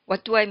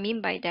 What do I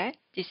mean by that?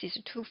 This is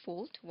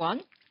twofold.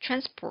 One,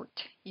 transport.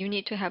 You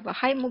need to have a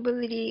high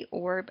mobility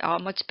or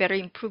much better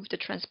improve the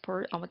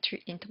transport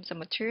in terms of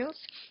materials.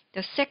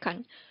 The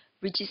second,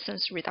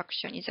 resistance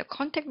reduction is a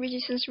contact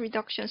resistance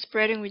reduction,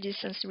 spreading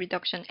resistance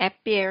reduction,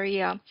 epi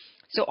area.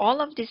 So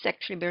all of this is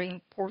actually very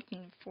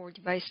important for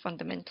device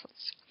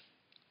fundamentals.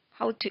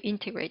 How to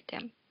integrate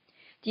them.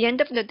 At the end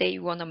of the day,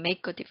 you want to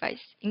make a device.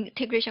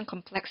 Integration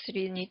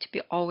complexity need to be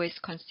always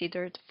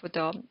considered for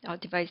the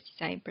device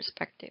design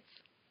perspective.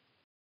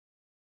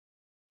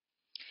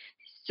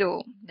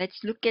 So let's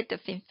look at the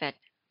FinFET.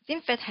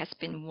 FinFET has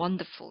been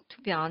wonderful.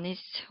 To be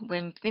honest,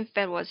 when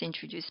FinFET was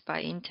introduced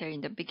by Intel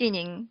in the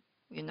beginning,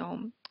 it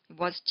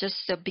was just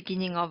the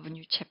beginning of a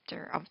new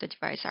chapter of the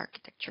device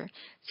architecture.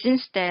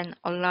 Since then,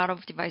 a lot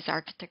of device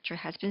architecture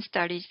has been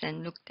studied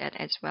and looked at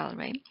as well,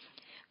 right?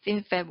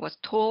 FinFET was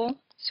tall,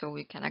 so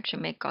we can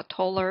actually make a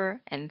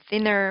taller and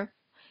thinner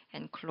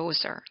and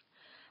closer.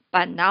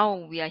 But now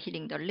we are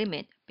hitting the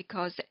limit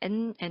because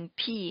N and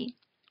P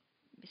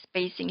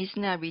spacing is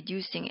not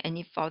reducing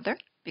any further.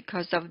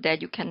 Because of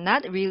that, you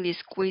cannot really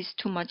squeeze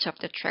too much of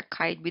the track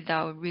height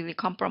without really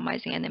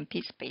compromising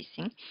NMP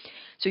spacing.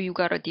 So you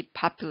gotta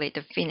depopulate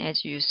the fin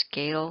as you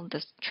scale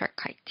the track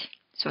height.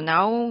 So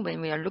now when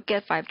we are looking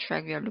at 5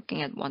 track, we are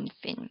looking at 1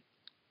 fin.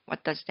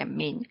 What does that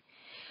mean?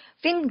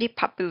 Fin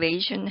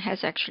depopulation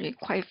has actually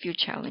quite a few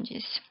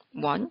challenges.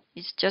 One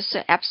is just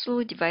the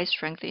absolute device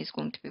strength is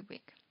going to be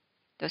weak.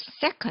 The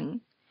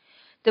second,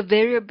 the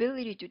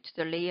variability due to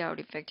the layout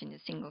effect in a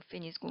single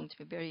fin is going to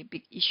be a very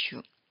big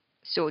issue.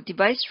 So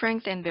device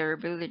strength and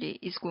variability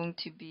is going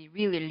to be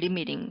really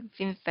limiting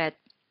FinFET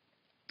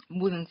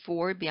moving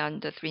forward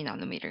beyond the 3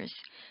 nanometers.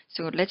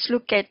 So let's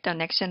look at the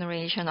next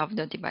generation of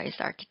the device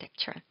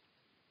architecture.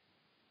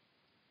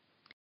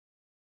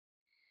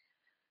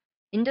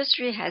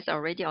 Industry has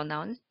already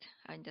announced,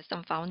 and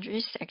some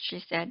foundries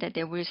actually said that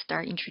they will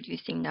start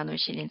introducing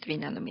nanosheet in 3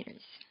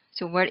 nanometers.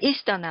 So what is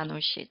the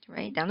nanosheet,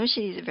 right?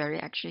 Nanosheet is very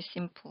actually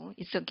simple.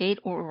 It's a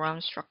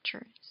gate-all-around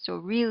structure. So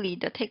really,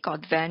 they take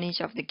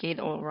advantage of the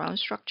gate-all-around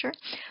structure,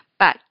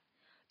 but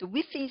the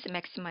width is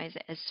maximized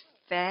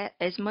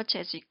as much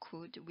as it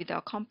could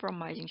without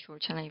compromising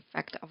short channel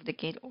effect of the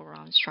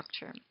gate-all-around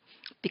structure.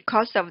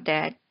 Because of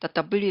that, the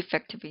W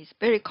effective is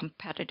very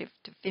competitive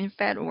to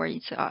FinFET, or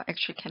it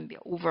actually can be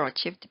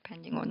overachieved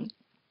depending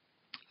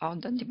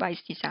on the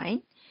device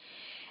design.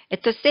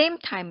 At the same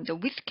time, the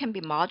width can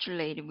be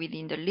modulated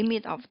within the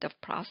limit of the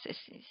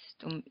processes.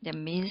 So that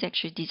means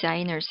actually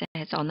designers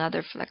has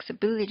another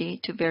flexibility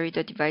to vary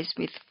the device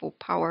width for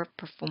power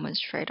performance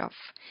trade-off.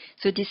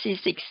 So this is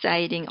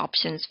exciting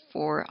options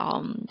for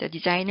the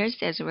designers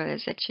as well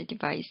as actually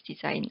device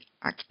design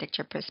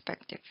architecture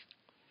perspective.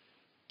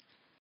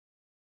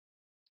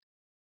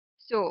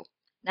 So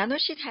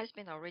nanosheet has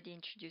been already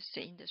introduced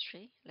to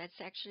industry.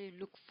 Let's actually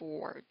look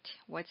forward.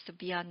 What's the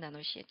beyond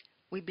nanosheet?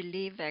 We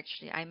believe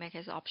actually IMEC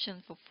has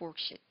option for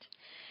forksheet.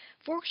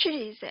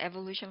 Forksheet is the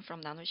evolution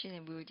from nanosheet,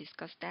 and we will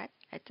discuss that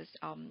at this,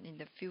 in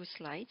the few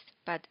slides.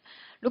 But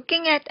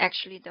looking at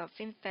actually the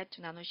FinFET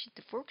to nanosheet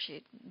to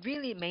forksheet,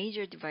 really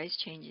major device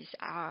changes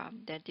are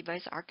the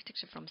device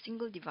architecture from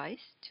single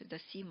device to the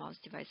CMOS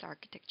device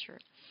architecture.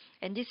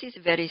 And this is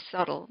very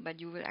subtle, but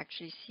you will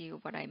actually see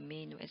what I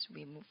mean as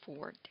we move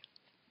forward.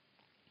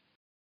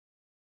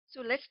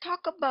 So let's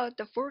talk about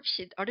the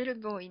forksheet a little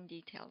more in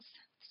details.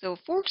 So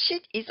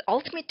forksheet is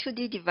ultimate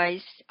 2D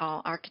device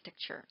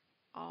architecture.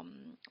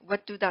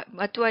 What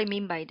do I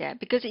mean by that?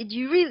 Because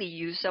you really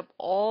use up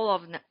all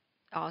of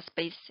the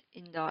space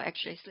in the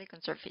actually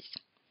silicon surface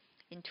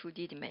in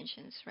 2D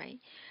dimensions, right?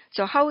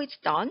 So how it's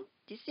done?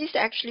 This is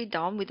actually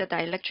done with a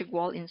dielectric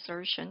wall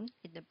insertion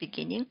in the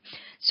beginning.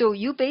 So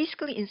you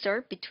basically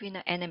insert between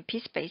the N and P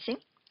spacing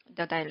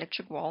the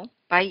dielectric wall.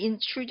 By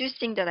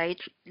introducing the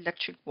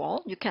dielectric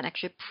wall, you can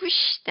actually push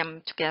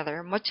them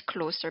together much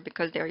closer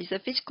because there is a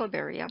physical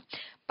barrier.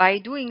 By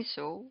doing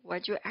so,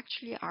 what you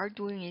actually are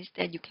doing is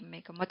that you can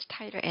make a much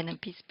tighter N and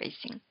P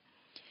spacing.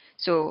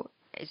 So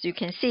as you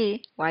can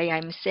see, why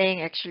I'm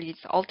saying actually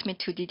it's ultimate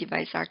 2D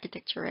device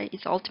architecture, right?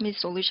 It's ultimate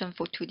solution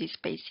for 2D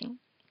spacing.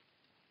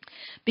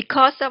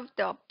 Because of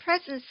the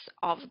presence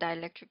of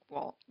dielectric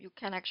wall, you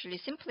can actually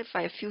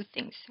simplify a few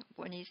things.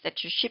 One is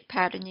that your chip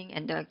patterning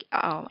and the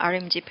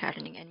RMG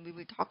patterning, and we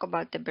will talk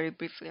about that very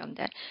briefly on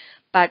that.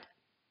 But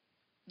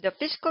the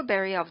physical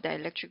barrier of the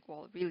electric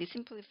wall really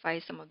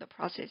simplifies some of the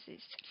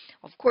processes.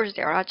 Of course,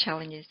 there are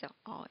challenges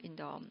in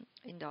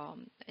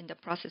the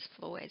process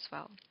flow as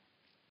well.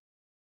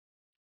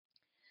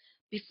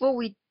 Before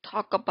we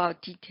talk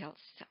about details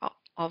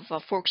of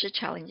forksheet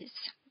challenges,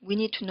 we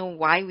need to know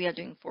why we are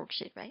doing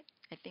forksheet, right?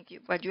 I think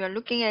what you are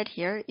looking at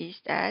here is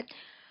that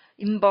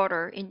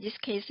inverter, in this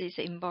case is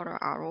inverter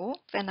RO,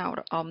 fan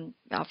out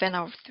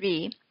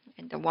 3,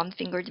 and the one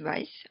finger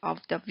device of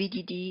the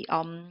VDD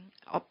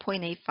of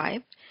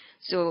 0.85.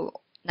 So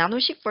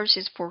nanosheet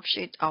versus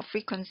forksheet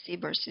frequency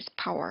versus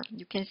power.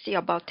 You can see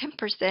about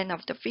 10%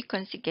 of the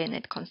frequency gain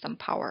at constant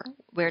power.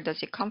 Where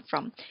does it come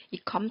from?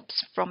 It comes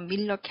from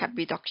Miller cap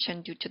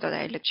reduction due to the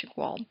dielectric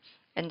wall,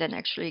 and then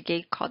actually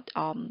gate cut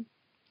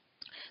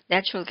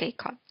natural gate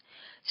cut.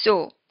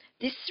 So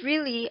this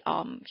really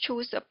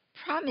shows the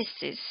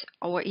promises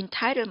or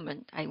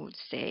entitlement, I would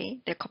say,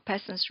 the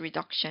capacitance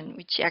reduction,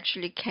 which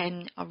actually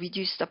can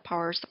reduce the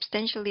power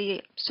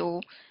substantially,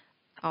 so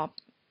uh,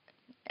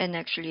 and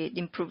actually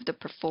improve the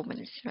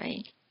performance,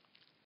 right?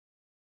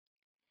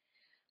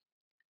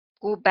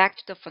 Go back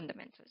to the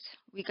fundamentals.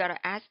 We gotta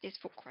ask these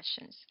 4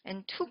 questions,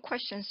 and 2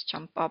 questions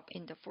jump up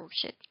in the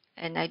forksheet.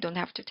 And I don't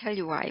have to tell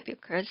you why,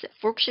 because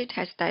forksheet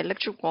has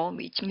dielectric wall,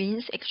 which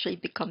means actually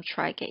become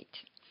tri-gate.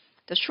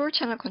 The short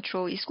channel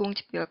control is going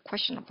to be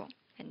questionable,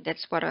 and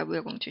that's what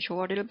we're going to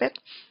show a little bit.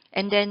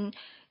 And then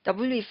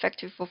W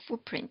effective for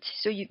footprint.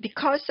 So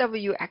because of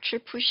you actually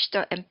push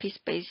the MP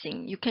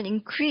spacing, you can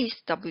increase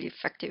W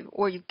effective,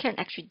 or you can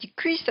actually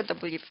decrease the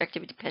W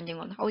effective depending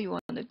on how you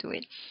want to do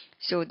it.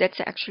 So that's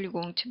actually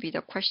going to be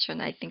the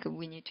question I think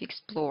we need to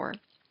explore.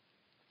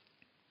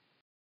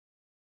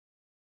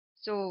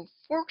 So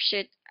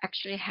forksheet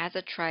actually has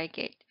a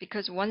tri-gate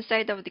because one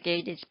side of the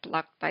gate is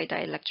blocked by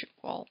the electric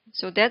wall.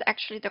 So that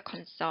actually the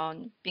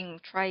concern being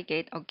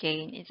tri-gate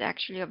again is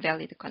actually a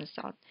valid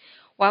concern.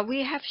 What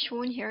we have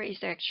shown here is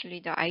actually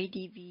the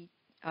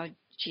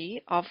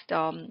IDVG of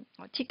the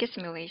ticket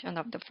simulation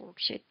of the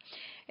forksheet.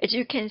 As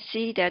you can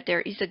see that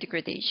there is a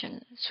degradation.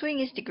 Swing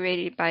is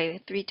degraded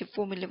by 3 to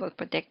 4 millivolts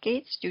per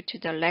decade due to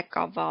the lack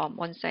of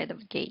one side of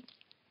the gate,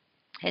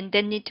 and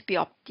then need to be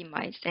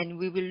optimized, and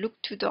we will look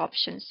to the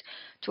options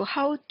to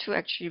how to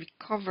actually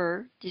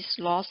recover this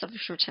loss of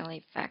short channel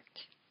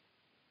effect.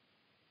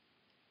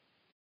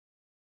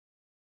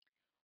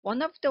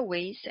 One of the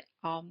ways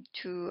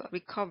to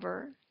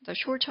recover the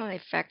short channel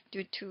effect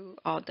due to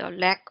the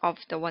lack of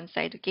the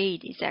one-side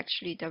gate is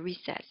actually the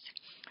recess.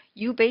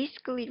 You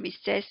basically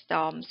recess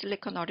the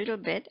silicon a little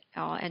bit,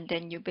 and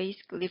then you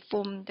basically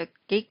form the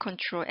gate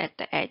control at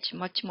the edge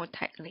much more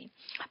tightly.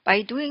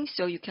 By doing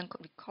so, you can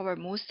recover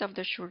most of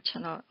the short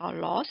channel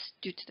loss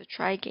due to the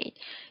tri-gate.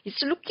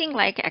 It's looking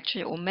like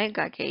actually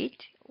omega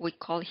gate. We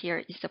call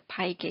here is a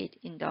pi gate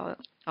in the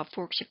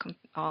forksheet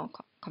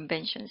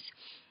conventions.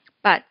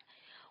 But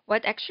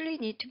what actually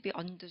need to be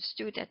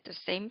understood at the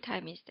same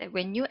time is that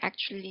when you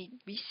actually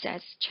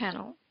recess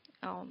channel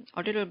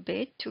a little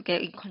bit to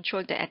get in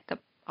control at the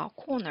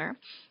corner,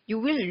 you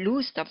will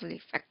lose W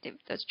effective.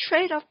 The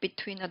trade-off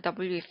between a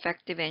W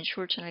effective and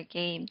short channel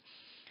gain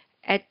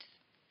at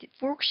the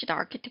forksheet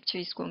architecture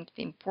is going to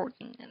be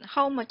important, and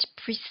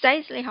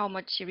precisely how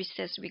much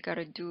recess we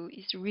gotta do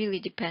is really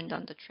depend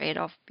on the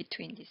trade-off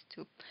between these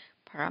 2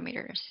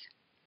 parameters.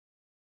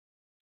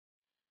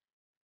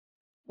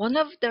 One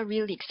of the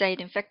really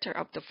exciting factor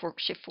of the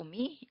forksheet for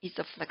me is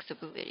the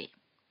flexibility.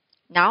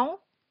 Now,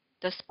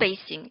 the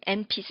spacing,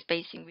 NP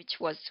spacing, which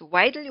was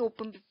widely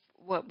open,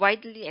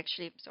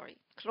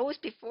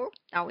 closed before,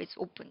 now it's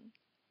open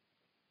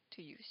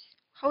to use.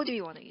 How do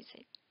you want to use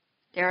it?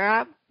 There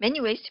are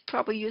many ways to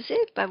probably use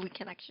it, but we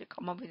can actually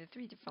come up with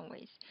 3 different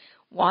ways.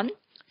 One,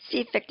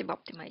 C-effective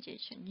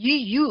optimization. You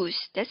use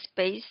that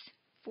space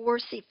for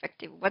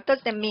C-effective. What does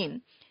that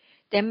mean?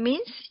 That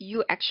means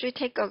you actually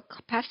take a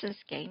capacitance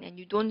gain and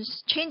you don't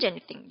change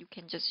anything. You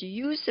can just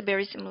use a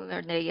very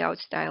similar layout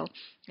style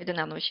with the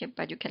nanosheet,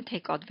 but you can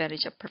take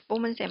advantage of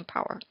performance and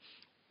power.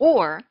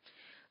 Or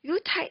you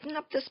tighten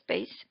up the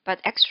space,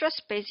 but extra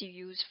space you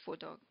use for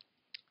the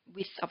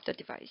width of the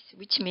device,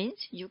 which means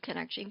you can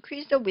actually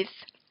increase the width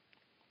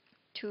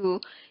to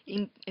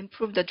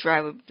improve the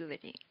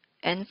drivability.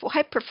 And for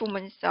high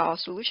performance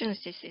solutions,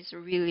 this is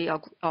really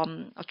a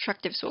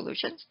attractive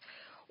solution.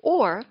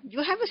 Or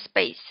you have a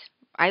space.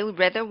 I would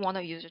rather want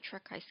to use a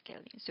track height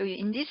scaling. So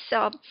in this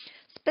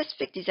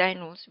specific design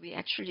rules, we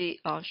actually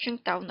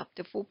shrink down up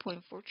to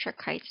 4.4 track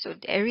height. So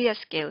the area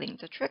scaling,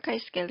 the track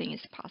height scaling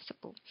is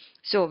possible.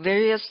 So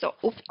various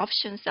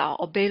options are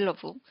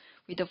available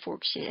with the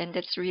forksheet, and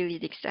that's really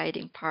the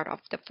exciting part of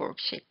the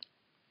forksheet.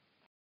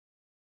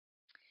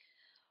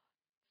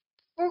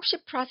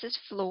 Forksheet process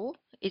flow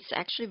is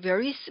actually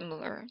very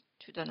similar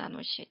to the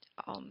nanosheet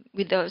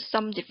with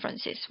some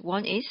differences.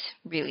 One is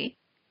really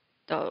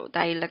the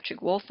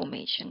dielectric wall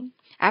formation.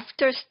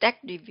 After stack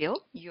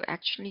reveal, you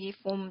actually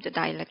form the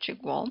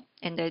dielectric wall,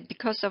 and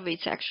because of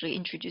it's actually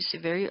introduced a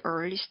very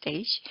early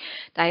stage,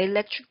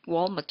 dielectric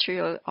wall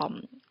material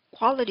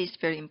quality is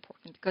very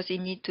important because you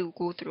need to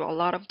go through a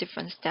lot of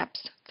different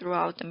steps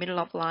throughout the middle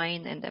of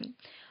line and then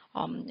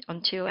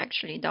until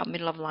actually the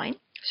middle of line.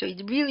 So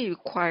it really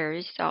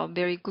requires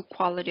very good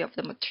quality of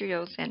the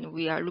materials, and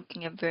we are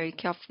looking at very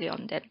carefully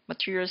on that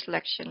material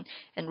selection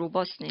and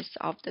robustness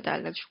of the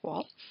dielectric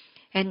wall.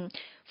 And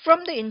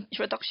from the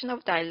introduction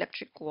of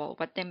dielectric wall,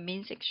 what that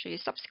means actually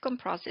subsequent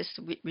process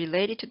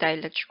related to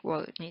dielectric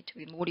wall need to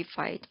be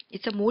modified.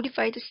 It's a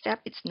modified step.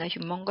 It's not a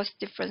humongous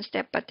different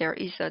step, but there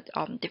is a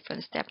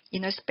different step.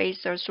 Inner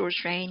spacer, source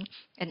drain,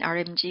 and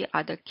RMG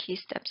are the key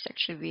steps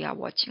actually we are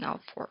watching out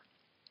for.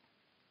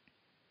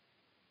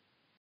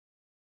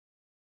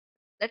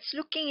 Let's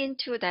looking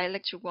into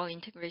dielectric wall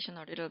integration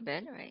a little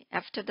bit, right?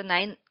 After the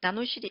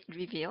nanosheet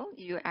reveal,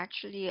 you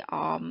actually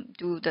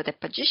do the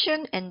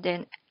deposition and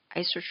then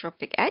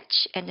isotropic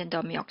etch and then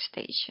dummy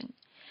oxidation.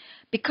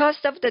 Because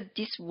of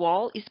this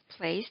wall is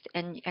placed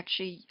and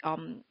actually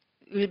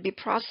will be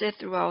processed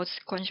throughout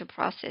sequential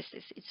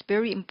processes, it's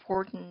very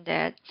important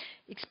that,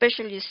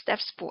 especially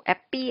steps for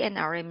epi and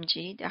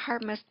RMG, the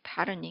hard mask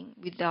patterning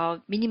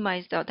without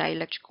minimize the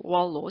dielectric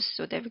wall loss,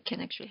 so that we can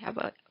actually have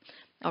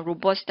a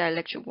robust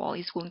dielectric wall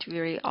is going to be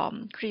very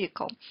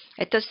critical.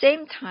 At the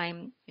same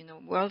time,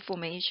 wall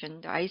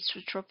formation, the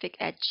isotropic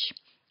etch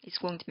is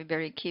going to be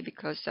very key,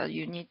 because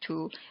you need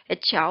to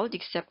etch out,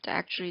 except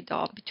actually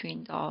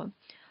between the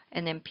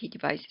NMP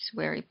devices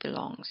where it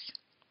belongs.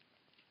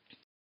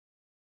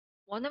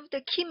 One of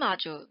the key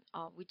modules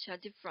which are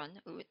different,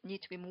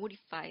 need to be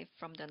modified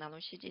from the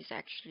nanosheet, is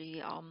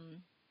actually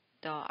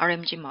the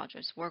RMG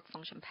modules, work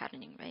function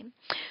patterning, right?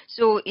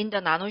 So in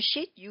the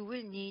nanosheet, you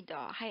will need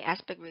a high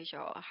aspect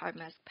ratio hard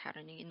mask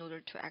patterning in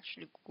order to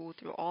actually go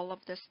through all of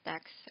the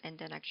stacks and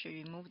then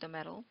actually remove the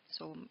metal.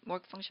 So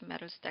work function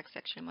metal stacks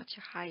actually much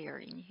higher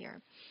in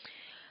here.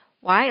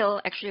 While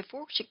actually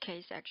Forksheet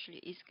case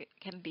actually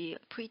can be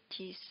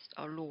pretty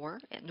lower,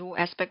 and no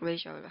aspect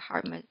ratio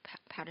hard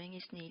patterning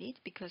is needed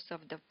because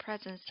of the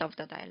presence of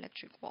the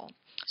dielectric wall.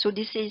 So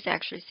this is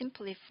actually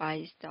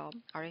simplifies the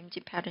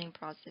RMG patterning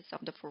process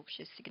of the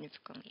Forksheet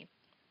significantly.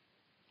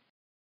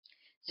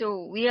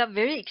 So we are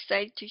very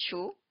excited to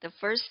show the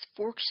first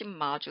Forksheet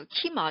module,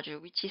 key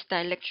module, which is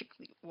dielectric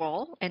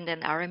wall, and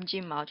then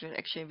RMG module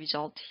actually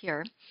result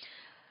here.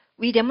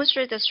 We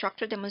demonstrate the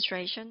structural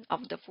demonstration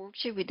of the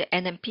Forksheet with the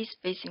NMP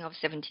spacing of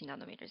 17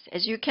 nanometers.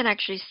 As you can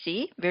actually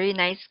see, very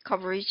nice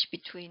coverage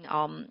between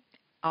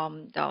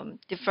the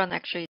different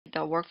actually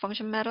the work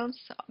function metals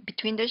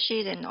between the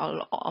sheet and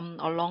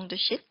along the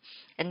sheet,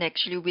 and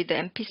actually with the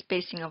MP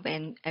spacing of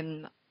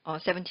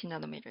 17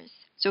 nanometers.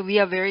 So we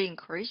are very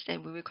encouraged,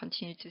 and we will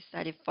continue to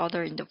study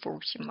further in the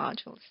Forksheet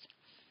modules.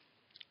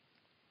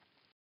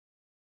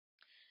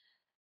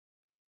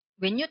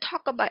 When you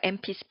talk about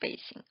MP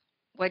spacing,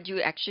 what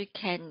you actually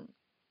can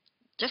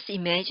just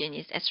imagine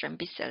is SRAM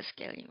bit cell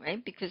scaling,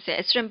 right? Because the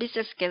SRAM bit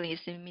cell scaling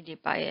is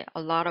limited by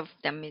a lot of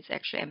them is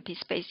actually MP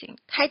spacing.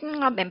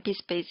 Tightening up MP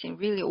spacing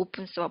really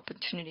opens the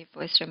opportunity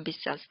for SRAM bit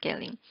cell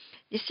scaling.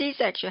 This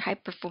is actually high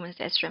performance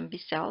SRAM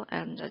bit cell,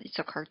 and it's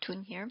a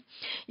cartoon here.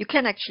 You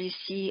can actually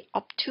see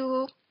up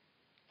to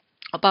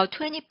about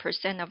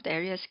 20% of the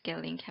area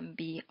scaling can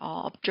be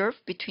observed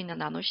between the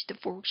nanosheet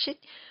and Forksheet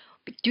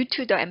due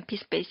to the MP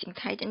spacing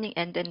tightening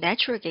and the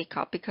natural gate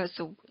cut, because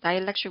the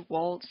dielectric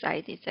wall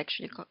side is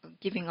actually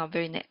giving a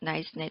very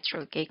nice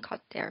natural gate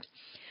cut there.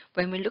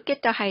 When we look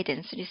at the high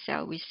density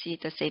cell, we see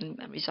the same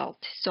result.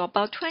 So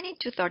about 20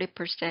 to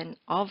 30%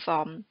 of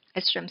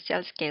SRAM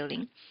cell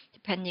scaling,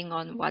 depending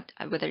on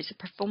whether it's a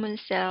performance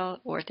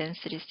cell or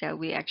density cell,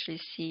 we actually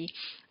see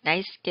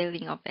nice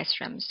scaling of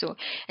SRAM. So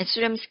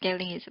SRAM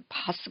scaling is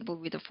possible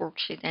with the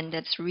Forksheet, and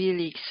that's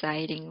really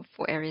exciting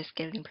for area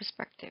scaling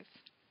perspective.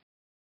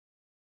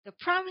 The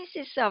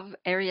promises of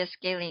area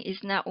scaling is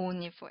not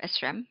only for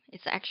SRAM,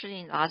 it's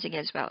actually in logic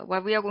as well.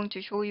 What we are going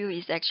to show you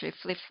is actually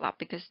flip-flop,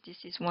 because this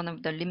is one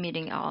of the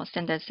limiting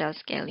standard cell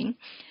scaling.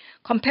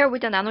 Compared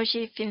with the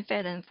nanosheet,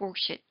 FinFET, and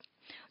Forksheet,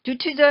 due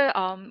to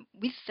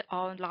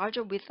the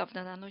larger width of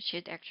the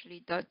nanosheet,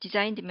 actually the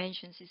design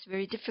dimensions is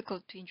very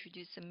difficult to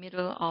introduce a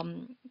middle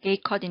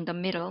gate cut in the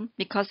middle.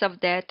 Because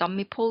of that,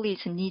 dummy poly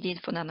is needed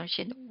for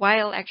nanosheet,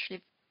 while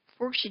actually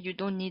Forksheet you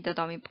don't need the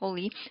dummy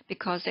poly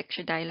because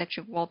actually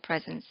dielectric wall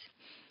presence.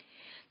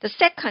 The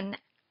second,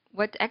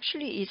 what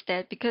actually is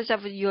that because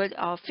of your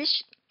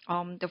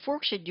the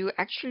Forksheet, you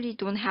actually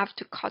don't have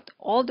to cut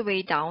all the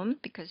way down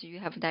because you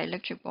have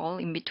dielectric wall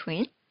in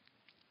between.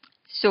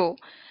 So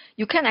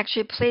you can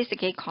actually place the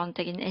gate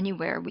contact in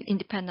anywhere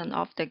independent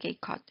of the gate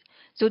cut.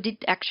 So it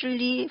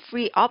actually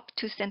free up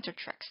to center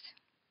tracks.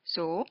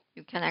 So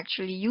you can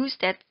actually use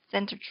that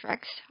center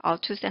tracks,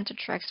 two center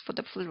tracks for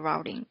the full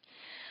routing.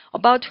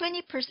 About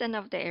 20%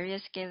 of the area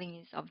scaling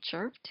is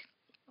observed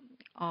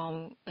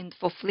and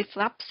for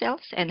flip-flop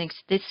cells, and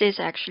this is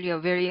actually a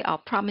very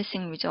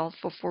promising result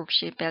for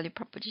Forksheet value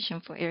proposition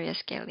for area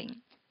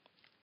scaling.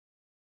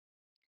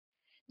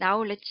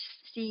 Now let's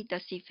see the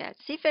CFET.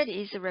 CFET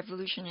is a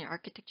revolutionary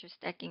architecture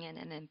stacking and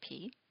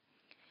NMP.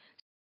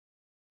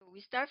 So we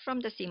start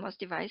from the CMOS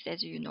device,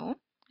 as you know,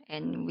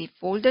 and we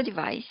fold the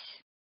device.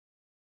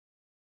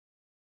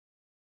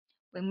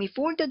 When we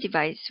fold the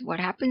device, what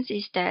happens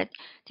is that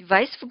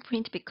device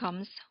footprint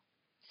becomes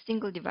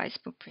single device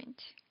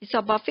footprint. It's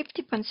about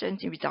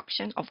 50%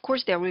 reduction. Of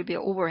course, there will be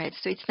overhead,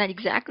 so it's not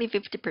exactly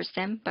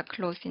 50%, but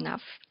close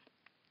enough.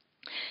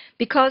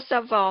 Because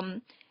of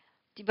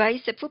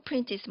device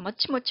footprint is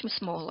much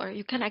smaller,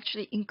 you can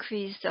actually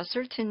increase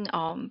certain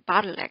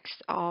bottlenecks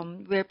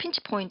where pinch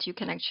point you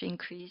can actually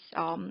increase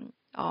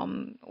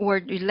or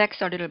relax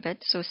a little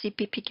bit. So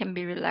CPP can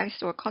be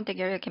relaxed or contact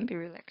area can be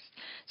relaxed.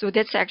 So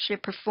that's actually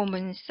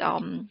performance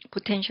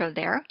potential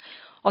there.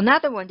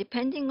 Another one,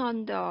 depending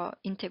on the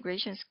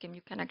integration scheme,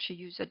 you can actually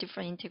use a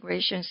different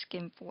integration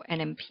scheme for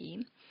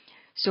NMP.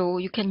 So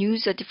you can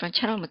use a different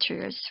channel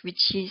materials,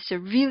 which is a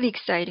really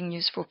exciting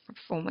use for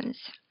performance.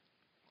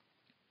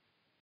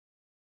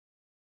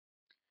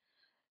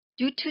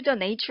 Due to the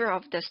nature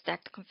of the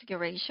stacked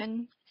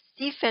configuration,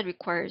 CFET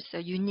requires a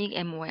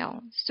unique MOL.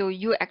 So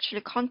you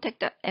actually contact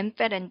the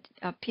MFET and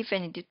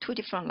PFET into two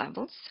different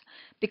levels.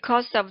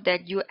 Because of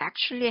that, you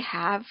actually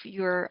have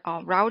your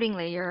routing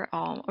layer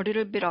a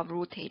little bit of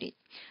rotated.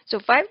 So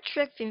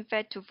 5-track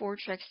FinFET to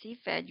 4-track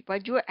CFET,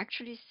 what you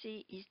actually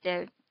see is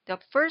that the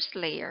first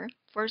layer,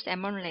 first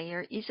M1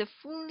 layer, is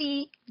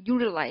fully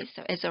utilized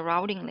as a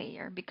routing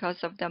layer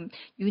because of the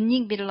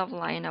unique middle of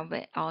line of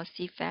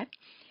CFET.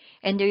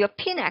 And your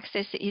pin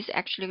axis is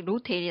actually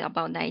rotated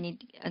about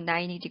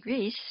 90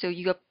 degrees. So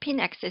your pin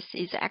axis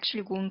is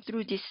actually going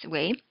through this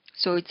way.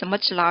 So it's a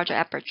much larger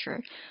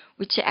aperture,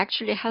 which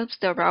actually helps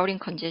the routing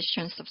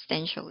congestion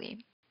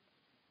substantially.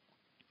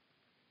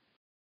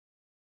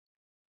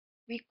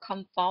 We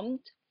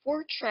confirmed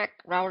 4-track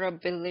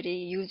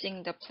routability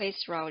using the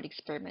place route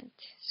experiment.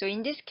 So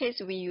in this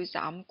case, we use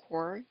ARM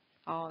core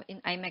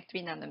in IMEC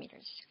 3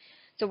 nanometers.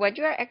 So what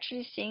you are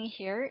actually seeing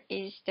here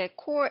is the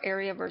core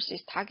area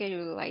versus target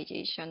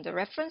utilization. The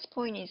reference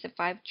point is a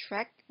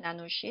 5-track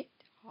nanosheet,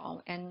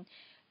 and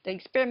the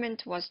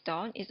experiment was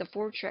done is a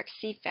 4-track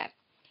CFET.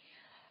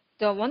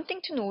 The one thing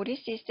to notice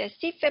is that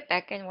CFET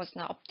backend was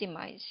not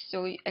optimized.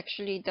 So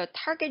actually the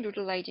target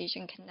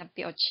utilization cannot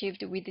be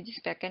achieved with this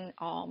backend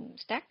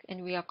stack,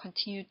 and we are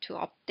continue to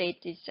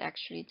update this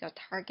actually the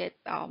target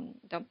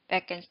the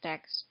backend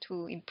stacks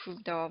to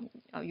improve the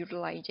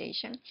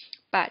utilization.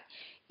 But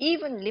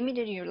even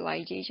limited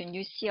utilization,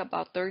 you see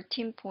about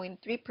 13.3%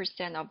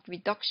 of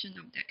reduction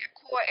of the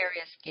core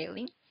area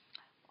scaling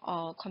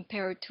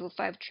compared to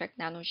 5-track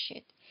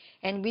nanosheet.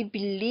 And we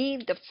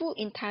believe the full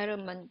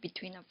entitlement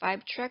between a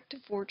 5-track to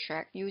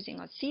 4-track using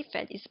a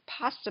CFET is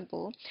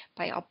possible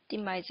by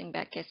optimizing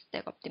backend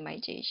stack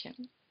optimization.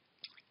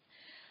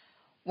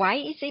 Why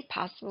is it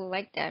possible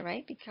like that,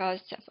 right?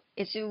 Because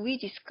as we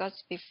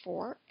discussed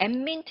before,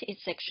 MMINT is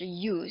actually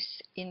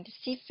used in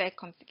the CFET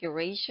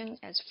configuration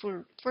as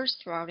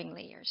first routing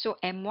layer. So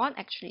M1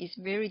 actually is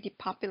very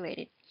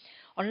depopulated.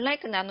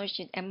 Unlike a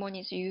nanosheet,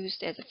 M1 is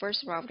used as a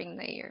first routing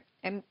layer,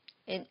 and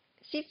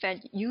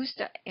CFET used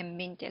the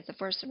MMINT as the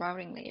first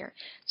routing layer.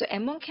 So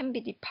M1 can be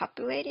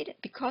depopulated.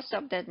 Because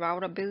of that,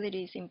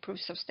 routability is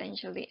improved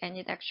substantially, and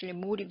it actually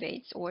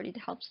motivates or it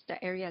helps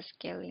the area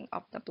scaling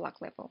of the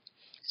block level.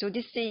 So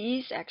this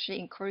is actually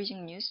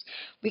encouraging news.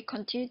 We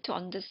continue to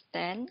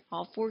understand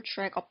our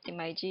 4-track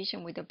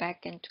optimization with the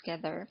backend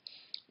together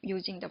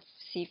using the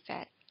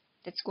CFET.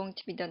 That's going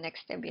to be the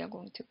next step we are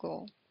going to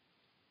go.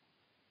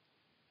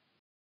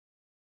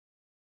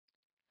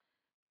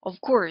 Of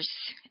course,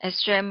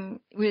 SRAM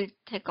will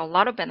take a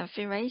lot of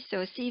benefit, right?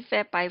 So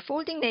CFET, by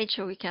folding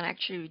nature, we can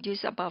actually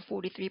reduce about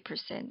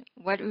 43%.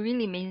 What it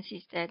really means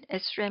is that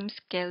SRAM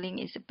scaling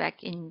is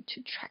back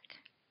into track.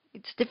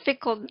 It's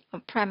difficult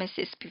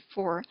premises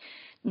before.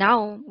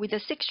 Now, with the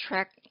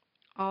 6-track,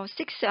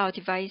 6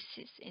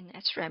 devices in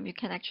SRAM, you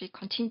can actually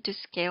continue to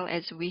scale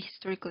as we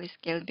historically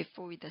scaled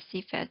before with the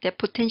CFET. The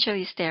potential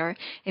is there,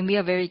 and we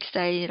are very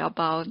excited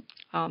about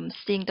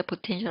seeing the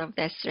potential of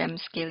the SRAM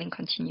scaling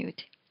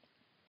continued.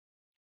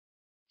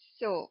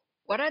 So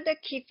what are the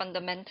key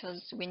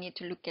fundamentals we need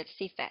to look at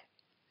CFET?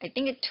 I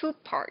think the two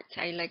parts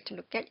I like to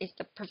look at is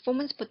the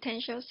performance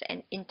potentials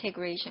and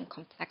integration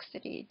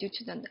complexity due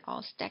to the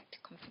stacked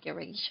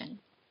configuration.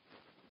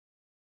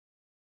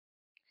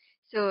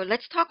 So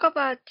let's talk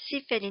about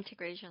CFET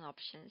integration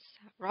options.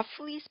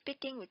 Roughly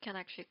speaking, we can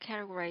actually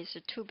categorize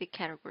the two big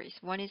categories.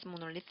 One is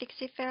monolithic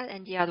CFET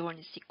and the other one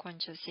is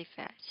sequential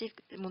CFET.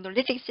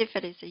 Monolithic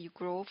CFET is that you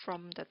grow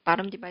from the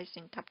bottom device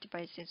and top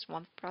device in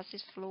one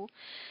process flow.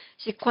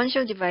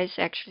 Sequential device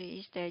actually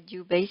is that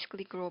you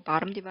basically grow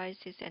bottom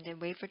devices and then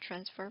wafer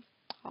transfer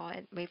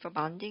and wafer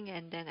bonding,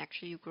 and then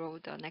actually you grow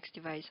the next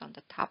device on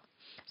the top.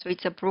 So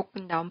it's a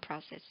broken down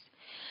process.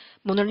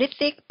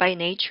 Monolithic by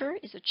nature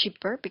is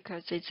cheaper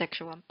because it's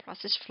actually one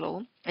process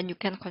flow, and you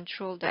can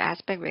control the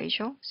aspect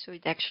ratio, so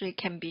it actually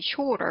can be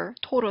shorter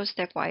total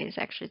stack wise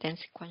actually than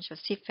sequential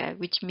CFET,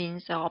 which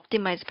means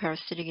optimized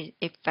parasitic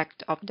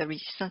effect of the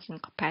resistance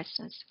and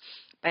capacitance.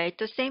 But at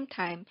the same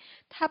time,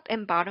 top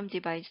and bottom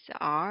devices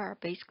are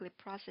basically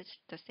processed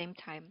at the same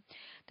time.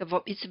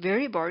 It's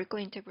very vertical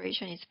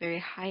integration, it's very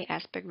high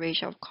aspect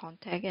ratio of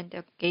contact, and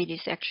the gate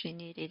is actually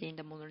needed in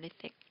the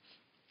monolithic.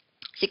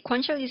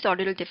 Sequential is a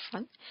little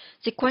different.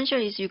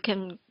 Sequential is you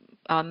can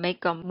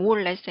make more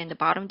or less in the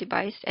bottom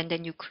device, and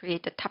then you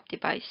create the top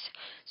device.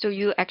 So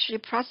you actually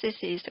process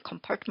is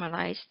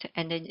compartmentalized,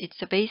 and then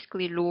it's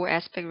basically lower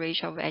aspect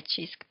ratio of etch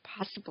is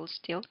possible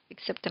still,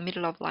 except the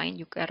middle of line.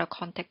 You gotta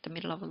contact the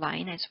middle of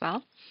line as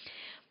well.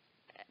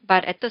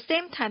 But at the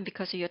same time,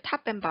 because your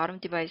top and bottom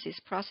device is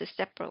processed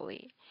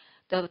separately,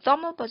 the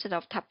thermal budget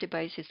of top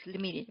device is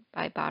limited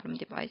by bottom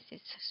devices.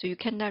 So you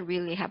cannot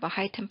really have a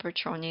high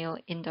temperature anneal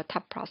in the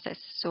top process.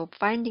 So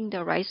finding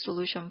the right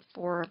solution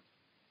for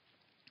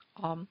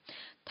top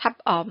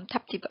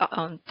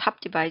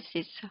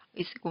devices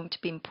is going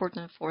to be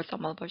important for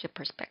thermal budget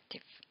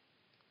perspective.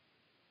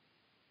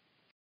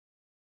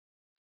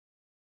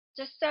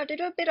 Just a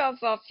little bit of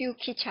a few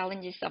key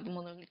challenges of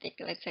monolithic.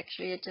 Let's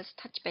actually just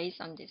touch base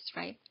on this,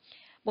 right?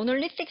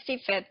 Monolithic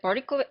CFET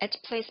vertical edge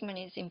placement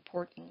is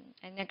important,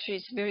 and actually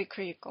it's very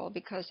critical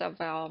because of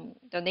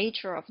the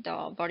nature of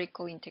the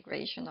vertical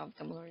integration of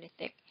the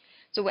monolithic.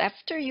 So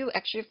after you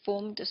actually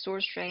form the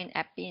source drain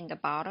epi in the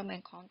bottom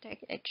and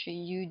contact, actually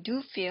you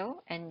do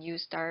fill and you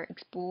start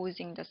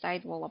exposing the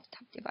sidewall of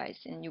top device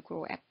and you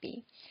grow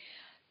epi.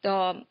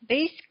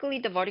 Basically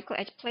the vertical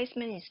edge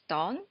placement is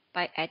done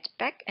by edge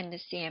back and the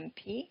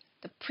CMP.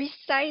 The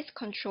precise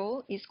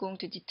control is going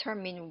to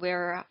determine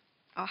where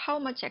how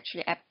much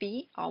actually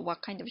epi,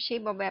 what kind of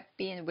shape of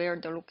epi, and where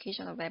the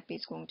location of epi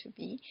is going to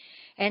be.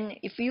 And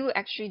if you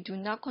actually do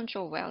not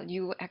control well,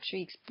 you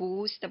actually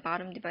expose the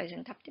bottom device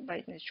and top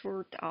device in a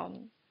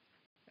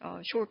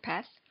short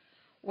path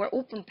or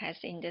open path.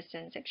 In this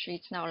sense, actually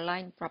it's not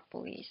aligned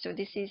properly. So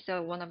this is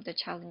one of the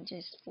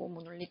challenges for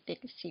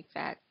monolithic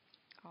CFET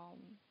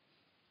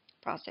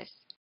process.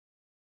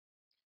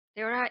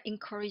 There are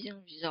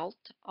encouraging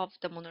results of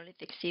the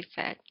monolithic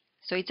CFET.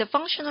 So it's a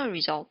functional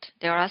result.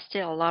 There are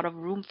still a lot of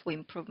room for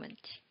improvement.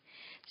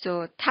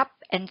 So top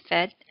end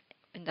fed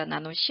in the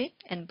nanosheet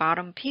and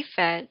bottom P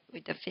fed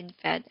with the fin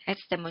fed as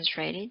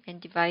demonstrated, and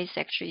device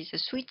actually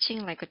is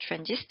switching like a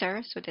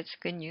transistor, so that's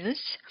good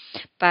news.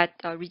 But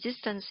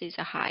resistance is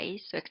high,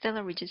 so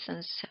external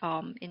resistance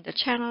in the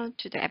channel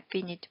to the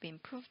epi need to be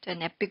improved,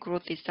 and epi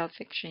growth itself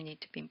actually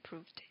need to be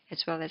improved,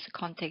 as well as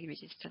contact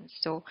resistance.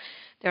 So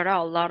there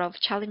are a lot of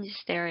challenges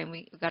there, and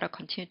we gotta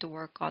continue to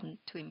work on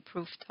to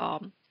improve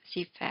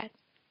CFET.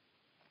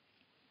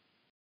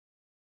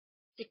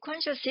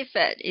 Sequential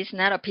CFET is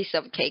not a piece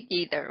of cake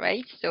either,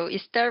 right? So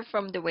it starts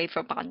from the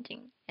wafer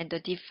bonding and the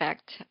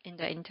defect in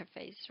the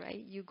interface,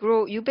 right?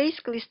 You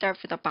basically start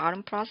with the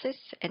bottom process,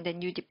 and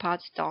then you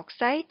deposit the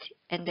oxide,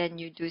 and then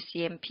you do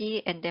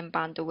CMP, and then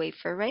bond the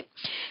wafer, right?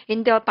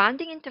 In the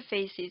bonding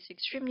interface is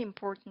extremely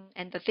important,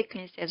 and the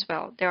thickness as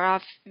well. There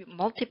are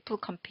multiple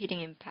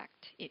competing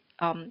impact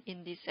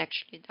in this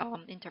actually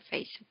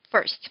interface.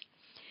 First,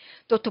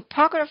 the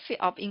topography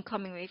of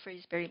incoming wafer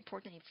is very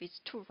important. If it's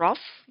too rough,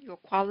 your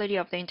quality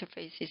of the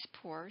interface is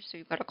poor, so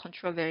you got to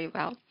control very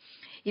well.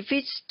 If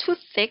it's too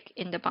thick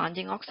in the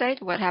bonding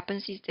oxide, what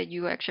happens is that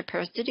your actual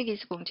parasitic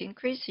is going to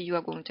increase, so you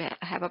are going to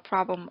have a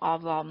problem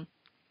of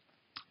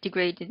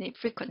degrading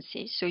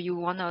frequency. So you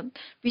want to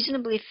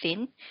reasonably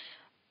thin,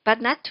 but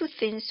not too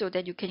thin so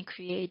that you can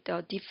create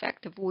a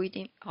defect, a void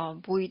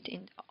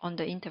on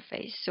the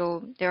interface.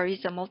 So there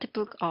is a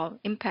multiple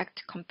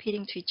impact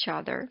competing to each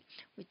other,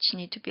 which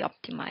need to be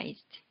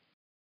optimized.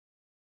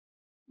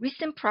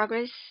 Recent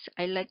progress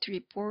I like to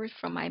report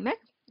from IMEC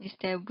is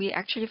that we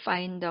actually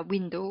find the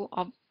window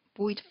of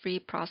void-free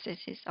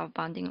processes of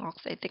bonding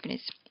oxide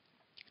thickness.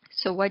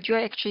 So what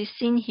you're actually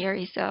seeing here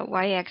is a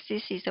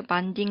y-axis is a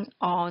bonding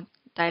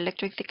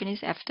dielectric thickness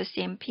after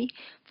CMP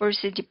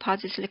versus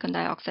deposit silicon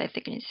dioxide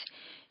thickness.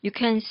 You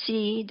can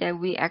see that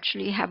we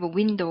actually have a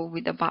window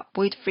with a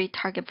void-free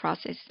target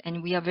process,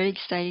 and we are very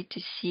excited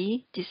to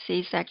see this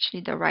is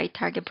actually the right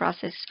target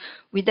process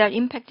without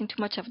impacting too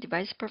much of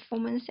device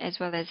performance, as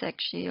well as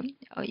actually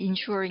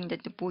ensuring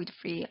that the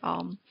void-free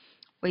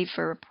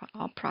wafer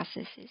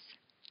processes.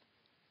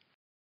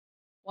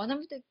 One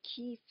of the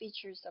key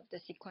features of the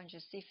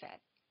sequential CFET,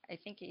 I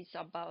think, is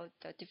about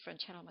the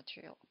different channel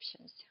material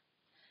options.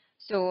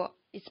 So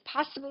it's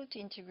possible to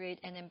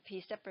integrate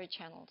NMP separate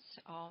channels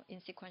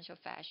in sequential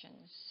fashion.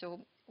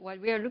 So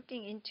what we are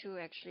looking into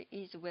actually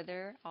is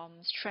whether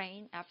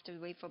strain after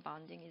wafer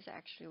bonding is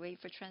actually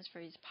wafer transfer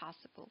is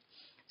possible.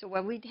 So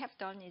what we have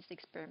done is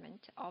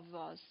experiment of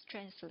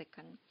strain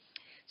silicon.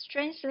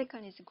 Strain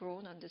silicon is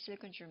grown on the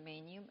silicon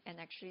germanium,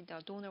 and actually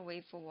the donor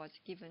wafer was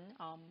given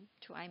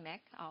to IMEC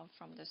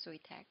from the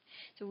Soitec.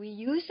 So we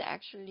use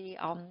actually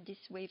this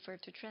wafer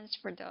to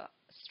transfer the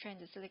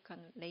strained silicon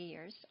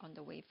layers on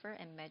the wafer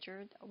and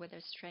measured whether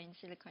strained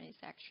silicon is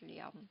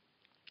actually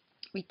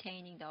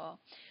retaining the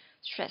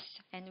stress.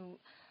 And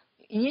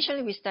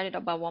initially we started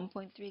about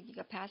 1.3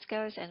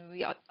 gigapascals, and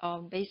we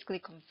basically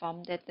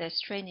confirmed that the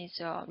strain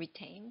is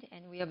retained,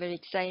 and we are very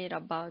excited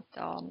about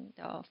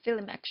the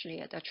film.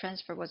 Actually, the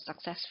transfer was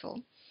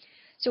successful.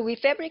 So we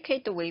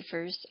fabricate the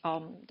wafers,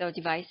 the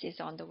devices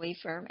on the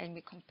wafer, and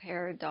we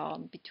compare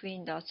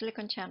between the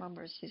silicon channel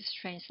versus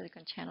strained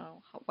silicon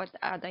channel, what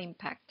are the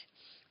impact.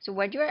 So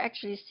what you're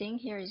actually seeing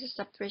here is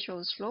a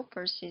subthreshold slope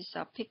versus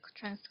peak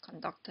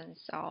transconductance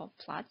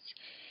plots.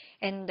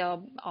 And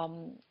the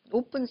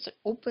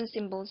open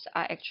symbols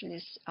are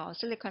actually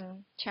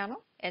silicon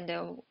channel, and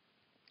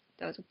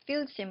the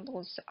field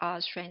symbols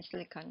are strained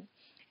silicon,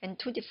 and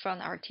two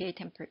different RTA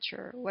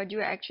temperature. What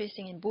you're actually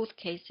seeing in both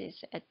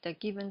cases, at the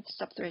given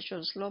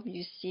subthreshold slope,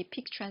 you see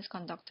peak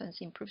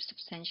transconductance improves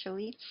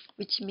substantially,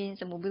 which means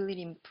the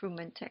mobility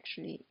improvement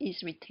actually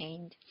is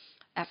retained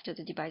after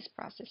the device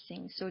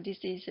processing. So this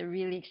is a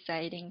really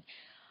exciting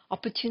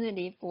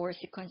opportunity for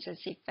sequential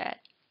CFET.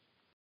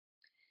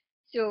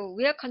 So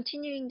we are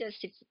continuing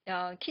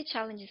the key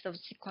challenges of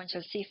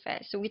sequential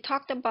CFET. So we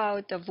talked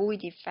about the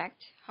void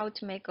effect, how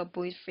to make a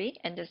void free,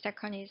 and the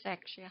second is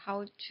actually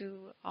how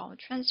to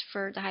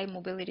transfer the high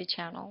mobility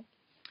channel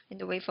in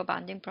the wafer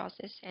bonding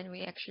process, and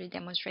we actually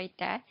demonstrate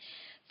that.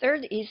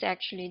 Third is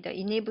actually the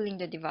enabling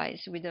the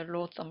device with a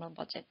low thermal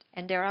budget.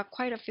 And there are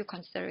quite a few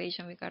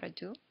considerations we gotta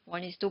do.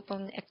 One is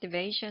dopant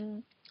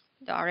activation,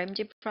 the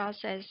RMG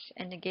process,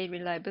 and the gate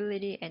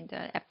reliability and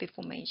the epi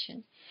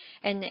formation.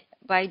 And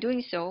by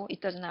doing so,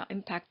 it does not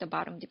impact the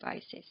bottom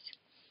devices.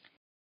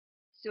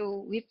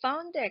 So we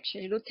found that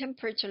actually low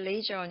temperature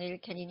laser anneal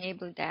can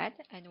enable that.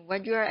 And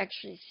what you are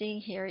actually seeing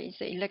here is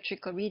the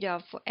electrical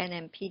readout for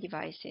NMP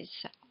devices.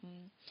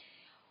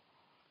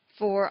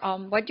 For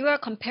what you are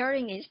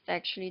comparing is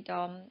actually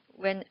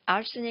when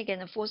arsenic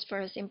and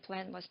phosphorus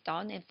implant was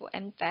done, and for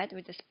MFAT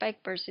with the spike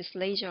versus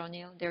laser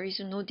anneal, there is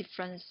no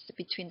difference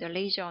between the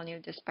laser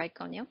anneal, the spike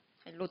anneal,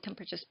 and low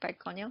temperature spike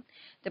anneal.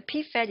 The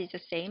PFAT is the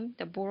same.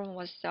 The boron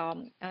was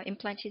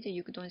implanted.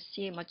 You don't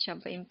see much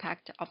of the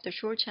impact of the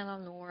short channel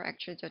nor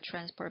actually the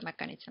transport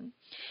mechanism.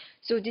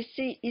 So this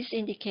is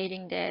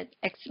indicating that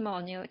XMO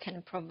anneal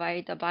can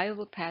provide a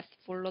viable path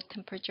for low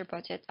temperature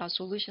budget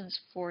solutions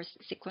for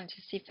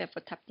sequential CFET for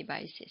top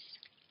devices.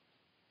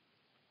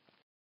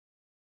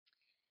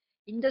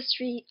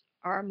 Industry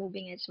are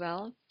moving as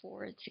well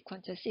for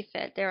sequential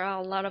CFET. There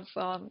are a lot of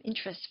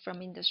interest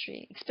from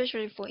industry,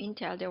 especially for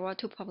Intel. There were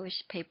two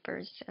published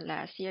papers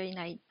last year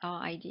in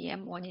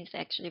IDM. One is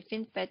actually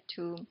FinFET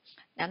to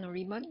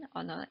nanoribbon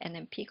on an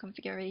NMP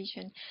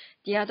configuration.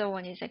 The other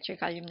one is actually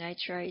gallium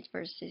nitride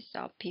versus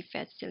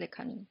PFET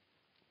silicon.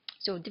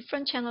 So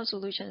different channel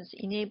solutions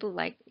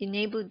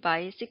enabled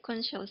by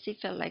sequential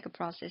CFET-like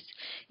process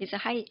is a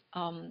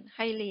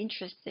highly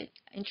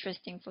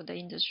interesting for the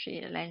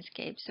industry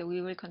landscape. So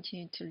we will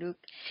continue to look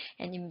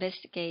and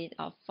investigate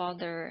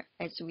further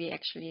as we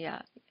actually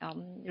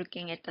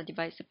looking at the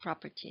device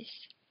properties.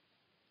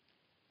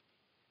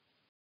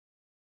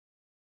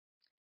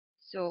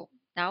 So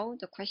now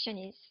the question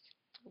is,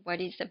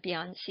 what is the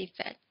beyond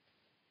CFET?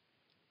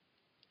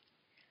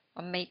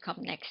 What may come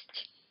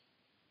next?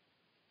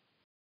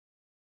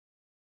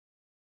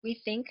 We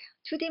think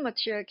 2D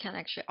material can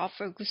actually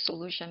offer a good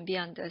solution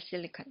beyond the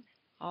silicon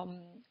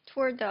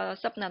toward the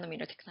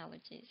sub-nanometer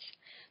technologies.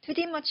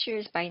 2D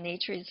materials by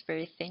nature is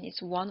very thin.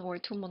 It's one or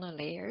two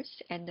monolayers,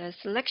 and the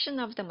selection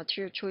of the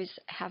material choice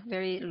have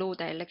very low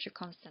dielectric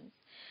constant.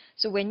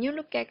 So when you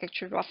look at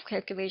actual rough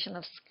calculation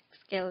of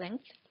scale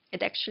length,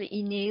 it actually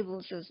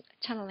enables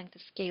channel length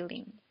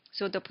scaling.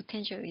 So the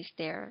potential is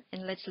there,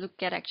 and let's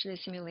look at actually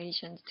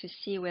simulations to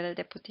see whether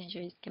the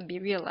potential can be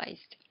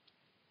realized.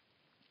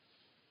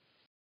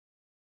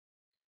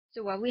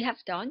 So what we have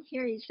done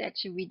here is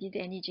actually we did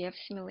NEGF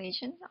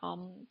simulation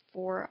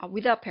for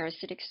without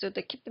parasitics. So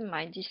to keep in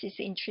mind, this is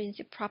the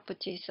intrinsic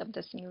properties of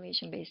the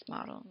simulation-based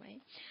model,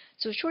 right?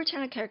 So short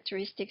channel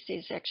characteristics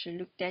is actually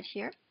looked at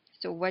here.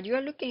 So what you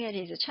are looking at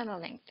is the channel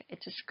length.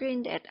 It's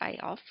screened at I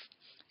off.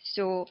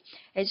 So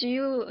as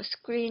you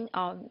shrink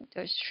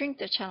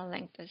the channel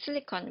length, the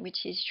silicon,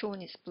 which is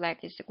shown is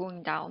black, is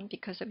going down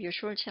because of your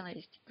short channel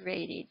is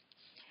degraded.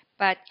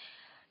 But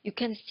you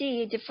can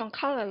see different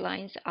color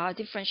lines are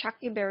different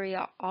Schottky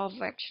barrier of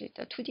actually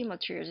the 2D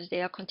materials.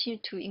 They are continue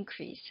to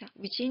increase,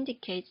 which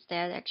indicates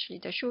that actually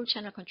the short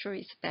channel control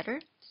is better,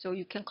 so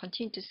you can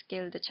continue to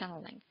scale the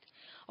channel length.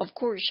 Of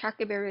course,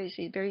 Schottky barrier is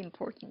very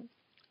important.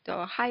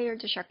 The higher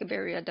the Schottky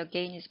barrier, the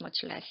gain is much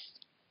less.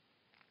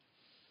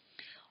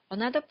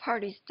 Another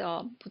part is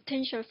the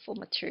potential for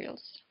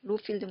materials, low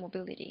field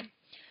mobility.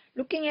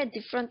 Looking at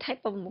different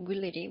type of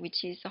mobility,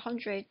 which is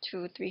 100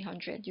 to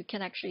 300, you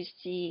can actually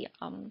see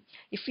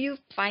if you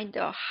find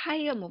the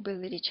higher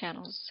mobility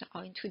channels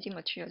in 2D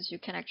materials, you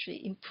can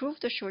actually improve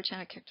the short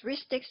channel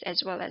characteristics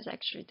as well as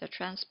actually the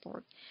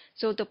transport.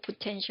 So the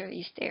potential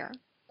is there.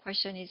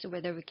 Question is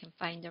whether we can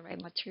find the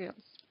right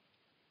materials.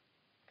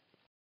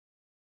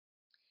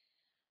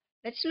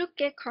 Let's look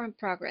at current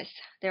progress.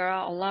 There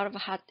are a lot of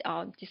hot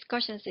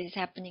discussions that is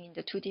happening in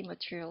the 2D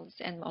materials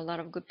and a lot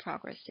of good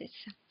progresses.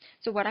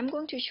 So what I'm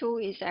going to show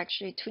is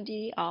actually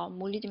 2D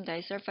molybdenum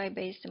disulfide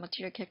based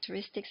material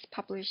characteristics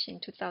published in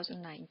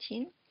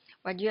 2019.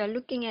 What you are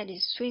looking at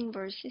is swing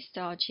versus the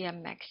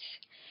GMX.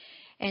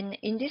 And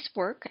in this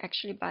work,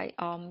 actually by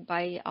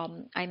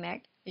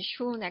IMEC, is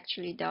shown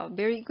actually the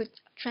very good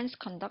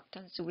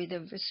transconductance with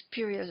a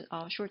superior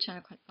short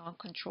channel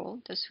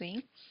control, the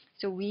swing.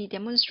 So we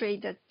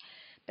demonstrate that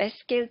best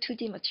scale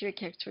 2D material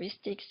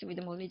characteristics with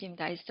the molybdenum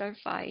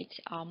disulfide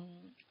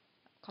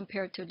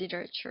compared to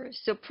literature.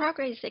 So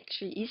progress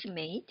actually is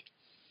made.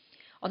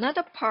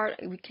 Another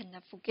part we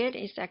cannot forget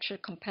is actual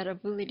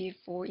compatibility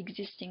for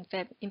existing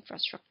fab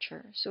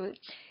infrastructure. So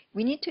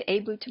we need to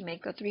able to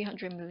make a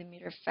 300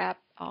 millimeter fab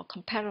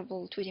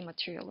compatible 2D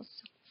materials.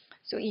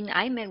 So in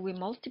IMEC, we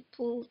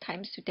multiple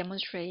times to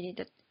demonstrate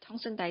that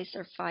tungsten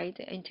disulfide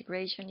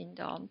integration in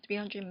the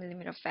 300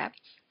 millimeter fab.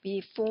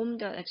 We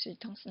formed the actually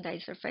tungsten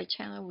disulfide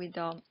channel with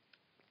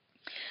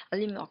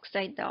aluminum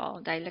oxide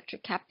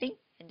dielectric capping,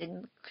 and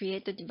then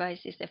create the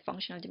devices. The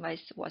functional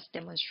device was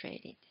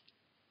demonstrated.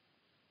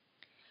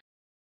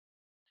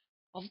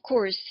 Of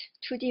course,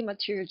 2D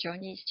material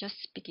journey is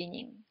just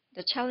beginning.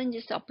 The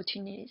challenges,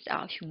 opportunities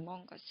are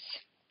humongous.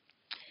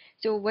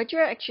 So what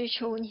you're actually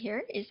showing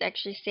here is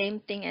actually same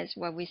thing as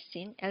what we've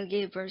seen,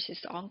 algae versus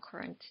on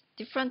current.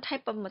 Different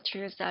type of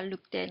materials are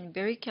looked at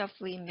very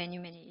carefully in many,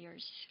 many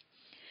years.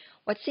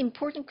 What's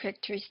important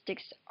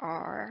characteristics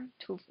are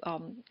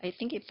I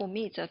think for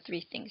me it's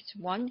three things.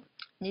 One,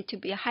 need to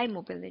be high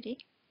mobility,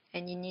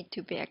 and you need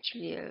to be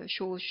actually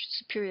show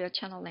superior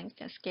channel length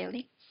and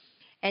scaling.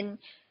 And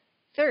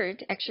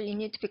third, actually you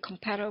need to be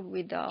compatible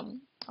with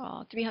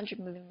 300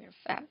 millimeter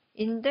fab.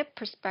 In that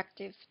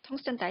perspective,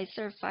 tungsten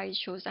disulfide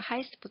shows the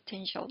highest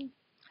potential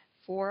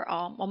for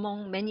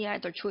among many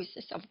other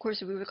choices. Of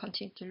course, we will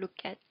continue to look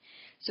at.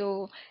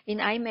 So in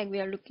IMEC, we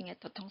are looking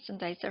at the tungsten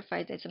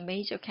disulfide as a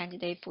major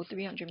candidate for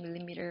 300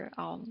 millimeter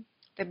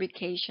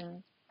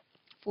fabrication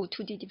for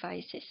 2D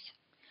devices.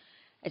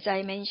 As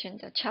I mentioned,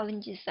 the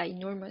challenges are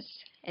enormous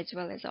as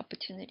well as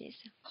opportunities.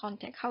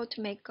 Contact, how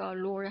to make a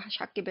lower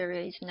Schottky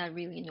barrier is not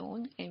really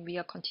known, and we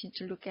are continuing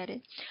to look at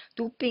it.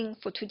 Doping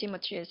for 2D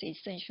materials is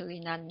essentially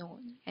not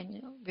known,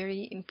 and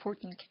very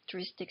important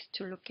characteristics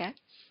to look at.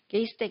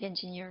 Gauge stack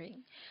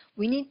engineering.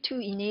 We need to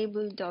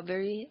enable the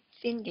very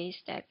thin gauge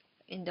stack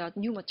in the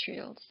new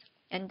materials,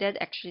 and that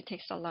actually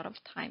takes a lot of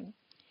time.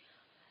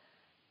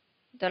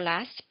 The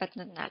last but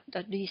not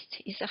the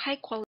least is a high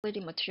quality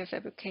material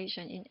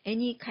fabrication in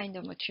any kind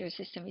of material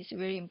system is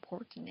very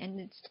important, and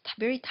it's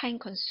very time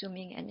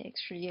consuming and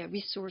actually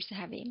resource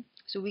heavy.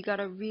 So we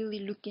gotta really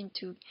look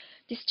into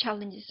these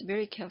challenges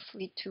very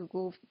carefully to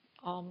go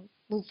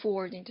move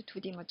forward into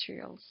 2D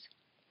materials.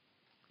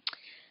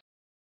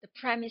 The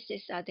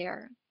premises are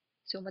there.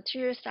 So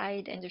material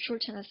side and the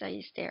short channel side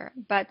is there.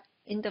 But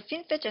in the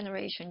FinFET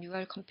generation, you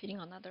are competing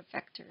on another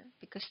factor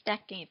because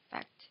stacking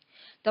effect.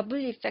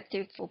 Doubly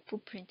effective for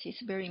footprint is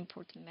very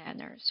important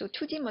manner. So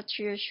 2D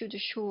material should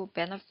show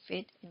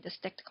benefit in the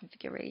stacked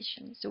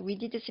configuration. So we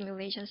did the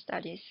simulation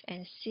studies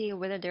and see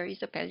whether there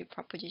is a value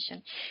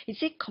proposition.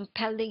 Is it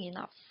compelling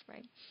enough,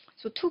 right?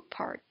 So two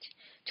part.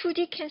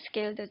 2D can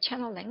scale the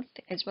channel length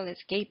as well as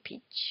gate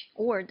pitch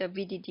or the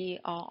VDD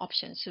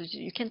option. So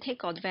you can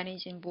take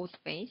advantage in both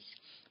ways.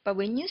 But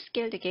when you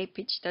scale the gate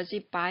pitch, does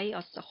it buy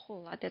us a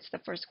whole lot? That's the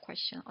first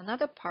question.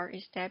 Another part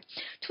is that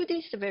 2D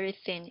is very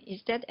thin.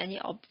 Is that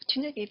any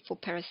opportunity for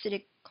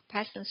parasitic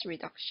capacitance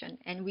reduction?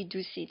 And we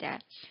do see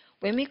that.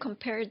 When we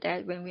compare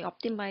that, when we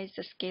optimize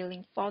the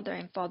scaling further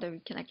and further, we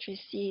can actually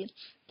see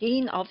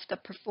gain of the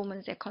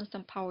performance at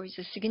constant power is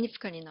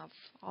significant enough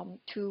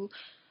to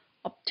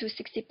up to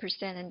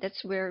 60%, and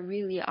that's where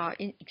really are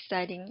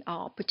exciting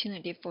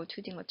opportunity for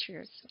 2D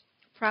materials.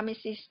 Promise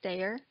is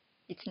there.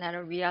 It's not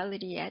a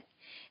reality yet,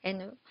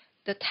 and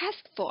the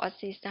task for us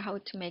is how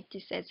to make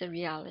this as a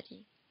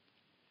reality.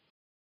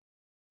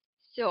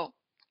 So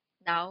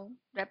now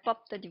wrap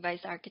up the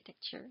device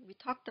architecture. We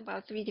talked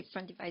about three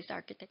different device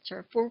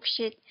architecture: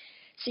 forksheet,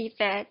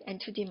 CFET,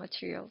 and 2D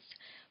materials.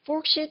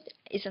 Forksheet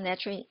is a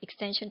natural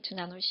extension to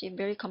nanosheet,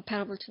 very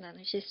comparable to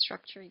nanosheet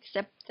structure,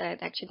 except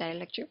that actually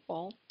dielectric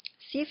wall.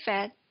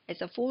 CFET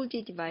is a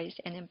 4D device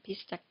and MP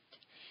stacked,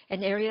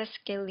 and area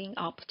scaling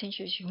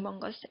potential is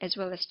humongous, as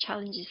well as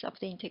challenges of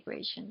the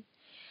integration.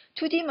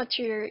 2D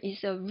material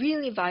is a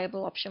really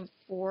viable option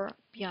for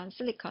beyond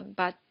silicon,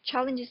 but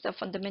challenges of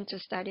fundamental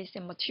studies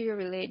and material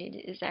related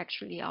is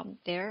actually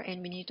there,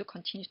 and we need to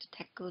continue to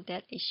tackle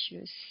that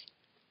issues.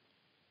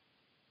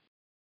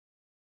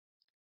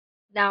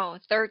 Now,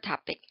 third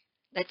topic.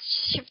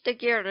 Let's shift the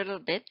gear a little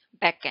bit.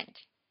 Backend.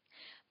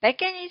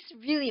 Backend is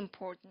really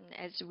important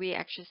as we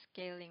actually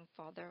scaling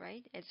further,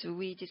 right? As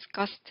we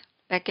discussed,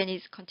 backend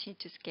is continue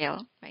to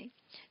scale, right?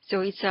 So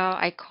it's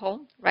I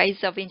call rise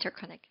of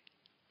interconnect.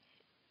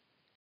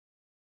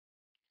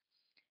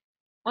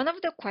 One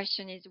of the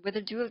question is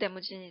whether dual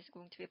deposition is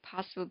going to be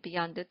possible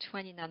beyond the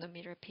 20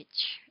 nanometer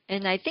pitch.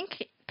 And I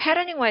think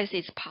patterning wise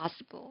it's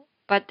possible,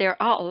 but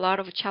there are a lot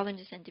of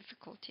challenges and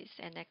difficulties,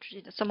 and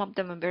actually some of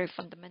them are very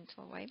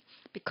fundamental, right?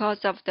 Because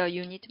of the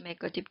you need to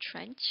make a deep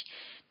trench,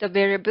 the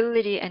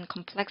variability and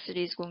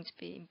complexity is going to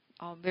be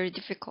very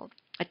difficult.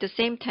 At the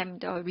same time,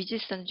 the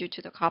resistance due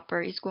to the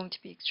copper is going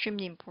to be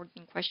extremely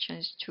important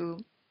questions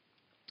to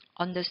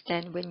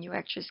understand when you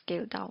actually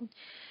scale down.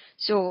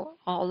 So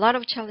a lot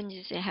of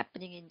challenges are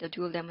happening in the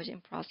dual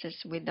deposition process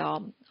with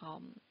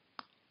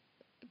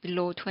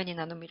below 20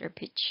 nanometer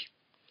pitch.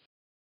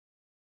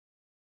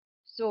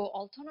 So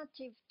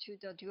alternative to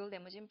the dual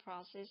deposition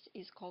process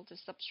is called the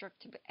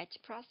subtractive etch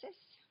process.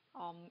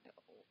 Um,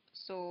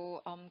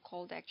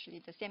 called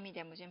actually the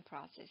semi-deposition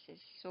processes.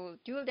 So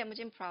dual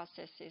deposition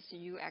processes,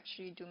 you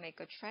actually do make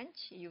a trench,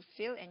 you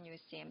fill, and you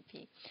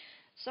CMP.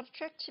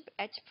 Subtractive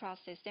etch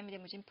process,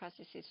 semi-deposition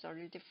process is a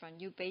little different.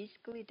 You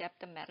basically dep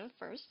the metal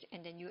first,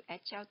 and then you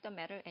etch out the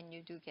metal, and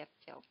you do gap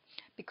fill.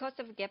 Because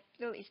of gap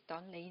fill is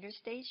done later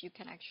stage, you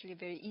can actually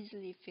very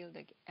easily fill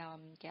the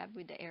gap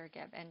with the air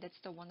gap, and that's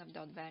the one of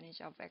the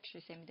advantage of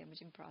actually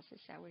semi-deposition process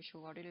I will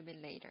show a little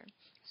bit later.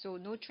 So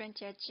no trench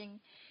etching.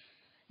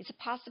 It's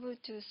possible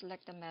to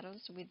select the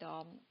metals with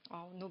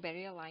no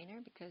barrier liner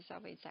because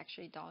of it's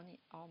actually done,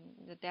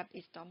 the depth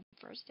is done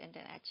first and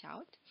then etch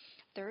out.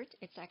 Third,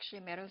 it's actually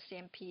metal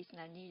CMP is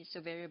not needed,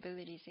 so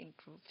variability is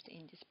improved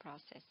in this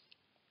process.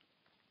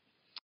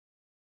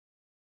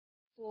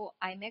 For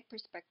IMEC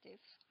perspective,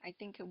 I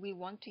think we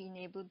want to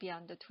enable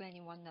beyond the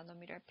 21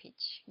 nanometer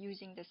pitch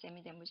using the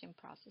semi-demusion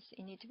process.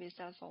 It needs to be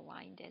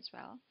self-aligned as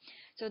well.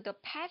 So the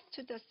path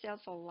to the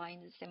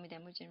self-aligned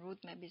semi-demusion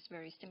roadmap is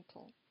very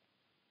simple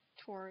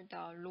toward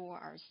the lower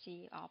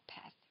RC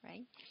path,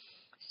 right?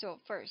 So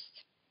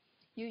first,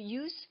 you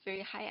use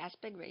very high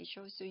aspect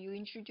ratio, so you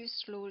introduce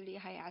slowly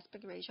high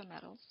aspect ratio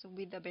metals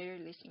with the very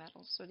least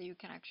metals so that you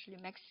can actually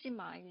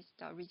maximize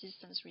the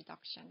resistance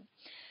reduction.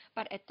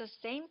 But at the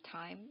same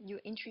time, you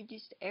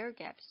introduce air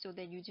gap so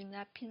that you do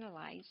not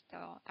penalize the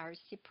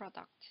RC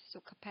product. So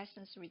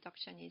capacitance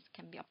reduction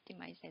can be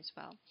optimized as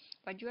well.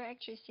 What you're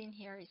actually seeing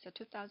here is a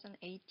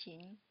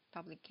 2018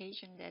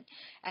 publication that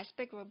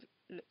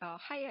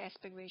higher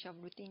aspect ratio of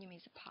ruthenium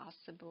is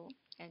possible,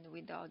 and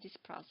with this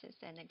process,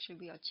 and actually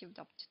we achieved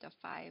up to the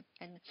 5,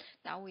 and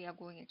now we are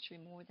going actually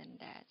more than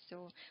that.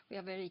 So we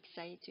are very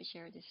excited to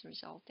share this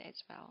result as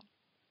well.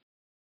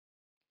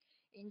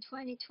 In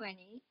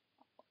 2020,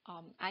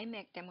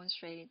 IMEC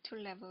demonstrated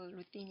two-level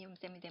ruthenium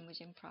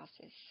semi-demusion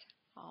process.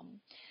 Um,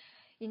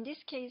 in this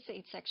case,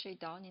 it's actually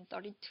done in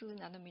 32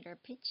 nanometer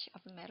pitch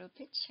of metal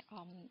pitch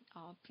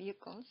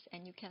vehicles,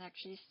 and you can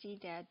actually see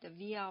that the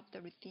via of the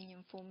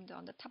ruthenium formed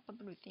on the top of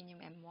ruthenium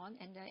M1,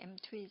 and the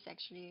M2 is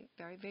actually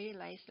very, very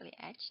lightly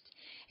etched.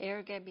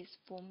 Air gap is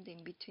formed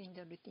in between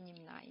the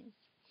ruthenium lines.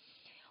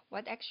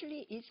 What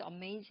actually is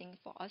amazing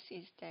for us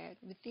is that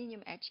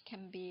ruthenium etch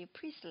can be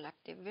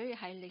pre-selective, very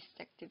highly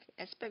selective.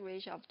 Aspect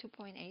ratio of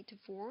 2.8 to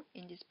 4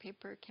 in this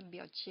paper can be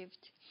achieved.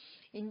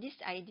 In this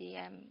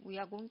IDM, we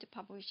are going to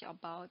publish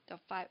about the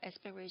 5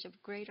 aspect ratio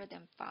of greater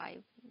than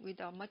 5 with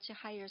a much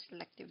higher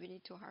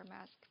selectivity to hard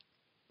mask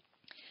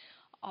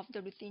of the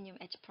ruthenium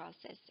etch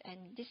process. And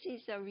this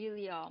is a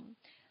really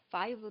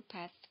viable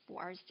path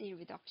for RC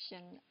reduction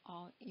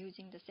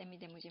using the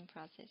semi-demusion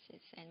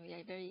processes, and we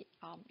are very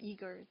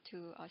eager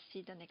to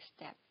see the next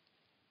step.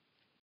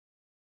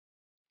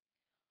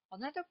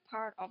 Another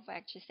part of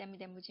actually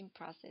semi-demusion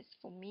process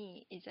for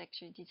me is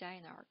actually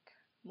design arc,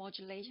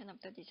 modulation of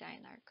the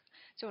design arc.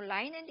 So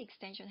line end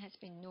extension has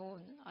been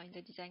known in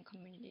the design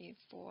community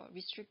for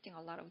restricting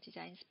a lot of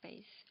design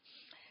space.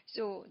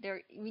 So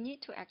we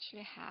need to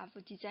actually have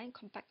a design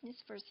compactness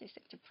versus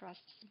the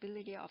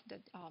processability of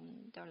the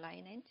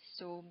line end.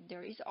 So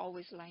there is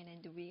always line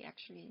end we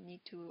actually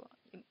need to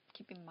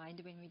keep in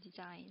mind when we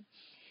design.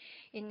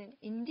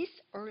 In this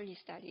early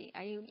study,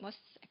 I must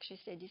actually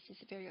say this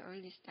is a very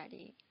early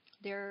study.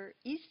 There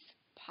is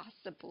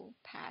possible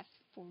path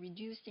for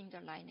reducing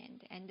the line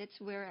end, and that's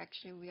where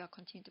actually we are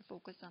continuing to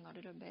focus on a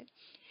little bit.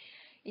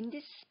 In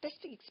this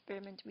specific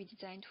experiment, we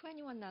designed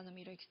 21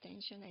 nanometer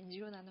extension and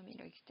 0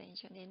 nanometer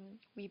extension, and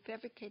we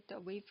fabricate the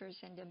wafers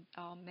and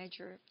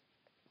measure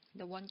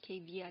the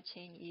 1K via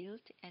chain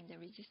yield and the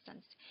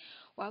resistance.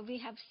 What we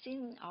have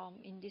seen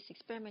in this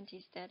experiment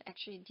is that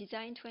actually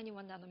design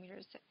 21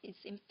 nanometers is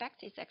in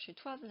fact it's actually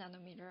 12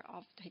 nanometer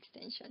of the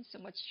extension, so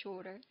much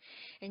shorter,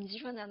 and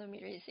 0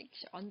 nanometer is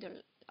actually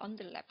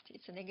underlapped.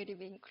 It's a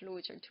negative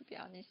enclosure, to be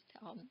honest,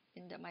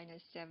 in the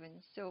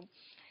 -7. So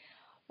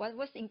what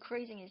was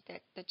encouraging is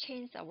that the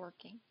chains are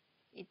working.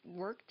 It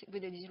worked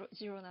with the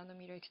 0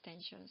 nanometer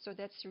extension, so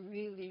that's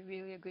really,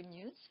 really a good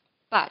news.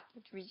 But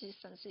the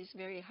resistance is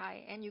very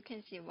high, and you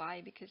can see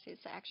why, because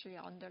it's actually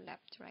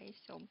underlapped, right?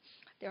 So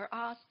there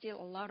are still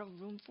a lot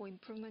of room for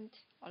improvement,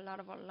 a lot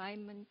of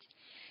alignment,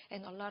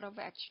 and a lot of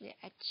actually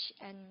etch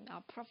and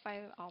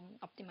profile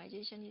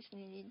optimization is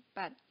needed.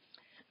 But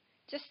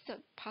just the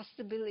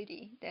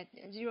possibility that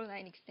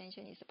 0.9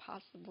 extension is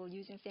possible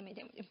using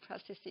semi-demusion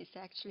process is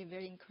actually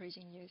very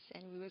encouraging news,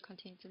 and we will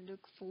continue to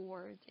look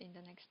forward in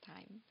the next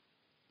time.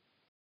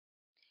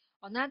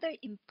 Another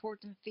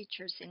important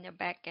features in the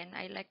backend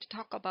I like to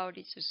talk about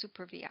is the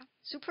Super via.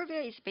 Super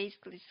via is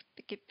basically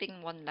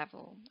skipping one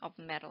level of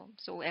metal,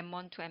 so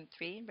M1 to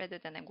M3 rather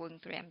than going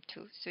through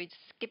M2. So it's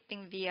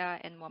skipping via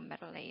and one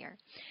metal layer.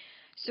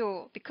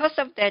 So because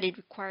of that, it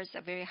requires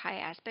a very high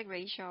aspect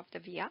ratio of the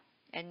via,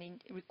 and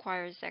it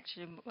requires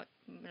actually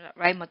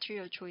right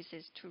material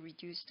choices to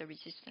reduce the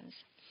resistance.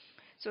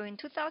 So in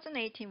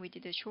 2018, we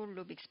did a short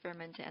loop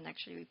experiment, and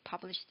actually we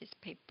published this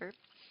paper.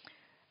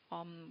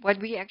 What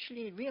we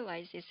actually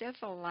realized is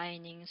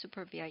self-aligning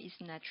Super via is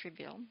not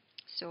trivial.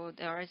 So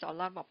there is a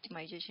lot of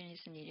optimization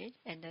is needed,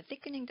 and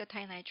thickening the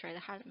tinitride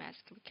hard mask,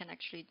 we can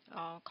actually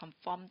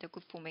confirm the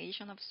good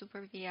formation of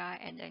Super via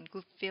and then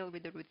good fill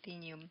with the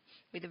ruthenium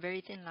with a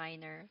very thin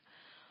liner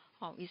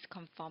is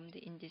confirmed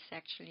in this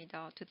actually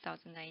the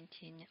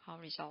 2019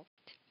 result.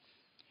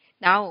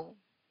 Now,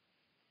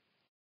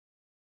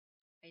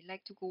 I'd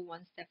like to go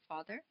one step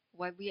further.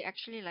 What we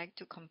actually like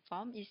to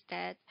confirm is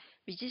that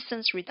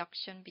resistance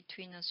reduction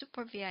between a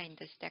super via and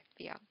the stacked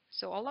via.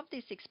 So all of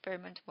this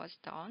experiment was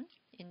done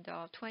in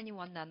the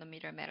 21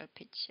 nanometer metal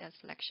pitch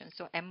selection.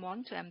 So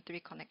M1 to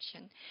M3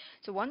 connection.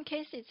 So one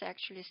case is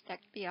actually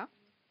stacked via.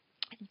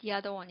 The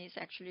other one is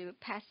actually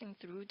passing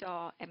through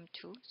the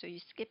M2. So you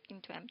skip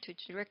into M2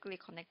 directly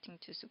connecting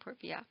to super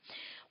via.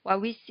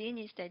 What we've seen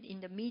is that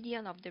in the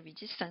median of the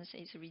resistance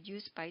is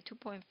reduced by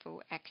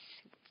 2.4x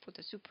for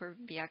the super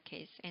via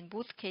case, and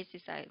both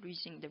cases are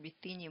using the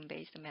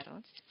ruthenium-based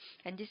metals,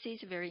 and this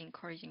is very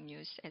encouraging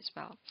news as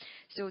well.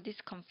 So this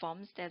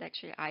confirms that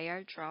actually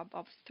IR drop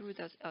of through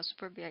the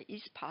super via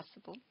is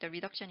possible. The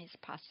reduction is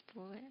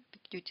possible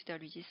due to the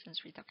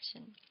resistance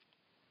reduction.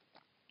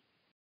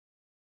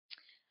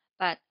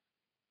 But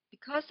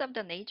because of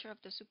the nature of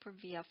the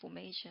supervia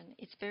formation,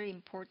 it's very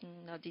important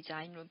in a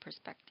design room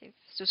perspective.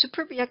 So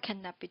supervia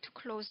cannot be too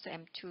close to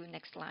M2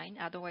 next line,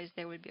 otherwise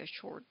there will be a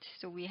short.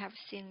 So we have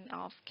seen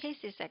of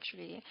cases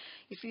actually,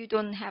 if you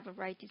don't have a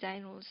right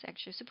design rules,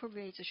 actually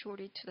supervia is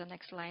shorted to the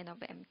next line of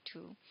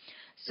M2.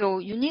 So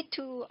you need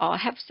to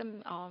have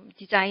some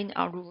design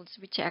rules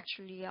which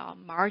actually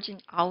margin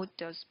out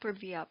the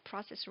supervia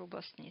process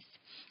robustness.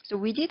 So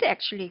we did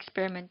actually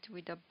experiment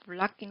with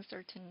blocking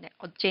certain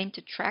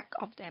adjacent track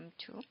of the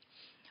M2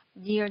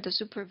 near the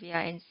supervia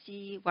and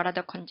see what are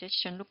the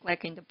congestion look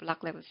like in the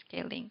block level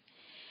scaling.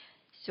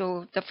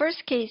 So the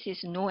first case is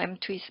no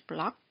M2 is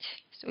blocked,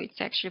 so it's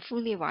actually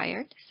fully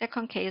wired.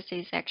 Second case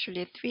is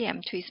actually 3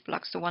 M2 is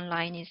blocked, so one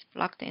line is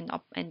blocked and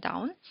up and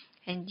down.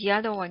 And the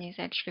other one is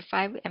actually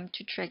 5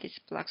 M2 track is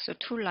blocked, so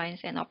 2 lines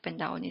and up and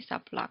down is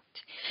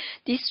blocked.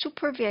 This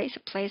supervia is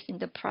placed in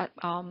the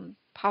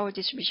power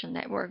distribution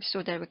network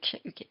so that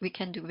we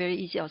can do very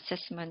easy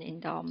assessment in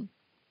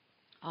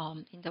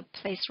the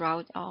place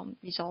route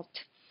result.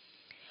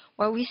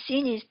 What we've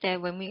seen is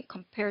that when we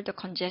compare the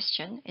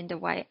congestion in the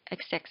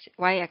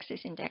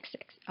y-axis in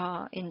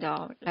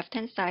the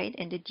left-hand side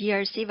and the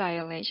DRC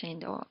violation in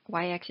the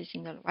y-axis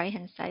in the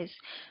right-hand side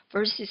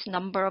versus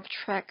number of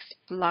tracks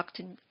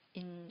blocked in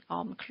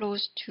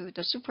close to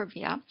the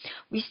supervia,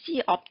 we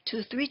see up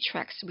to 3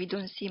 tracks. We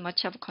don't see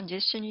much of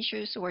congestion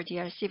issues or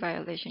DRC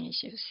violation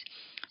issues.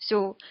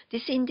 So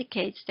this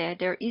indicates that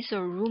there is a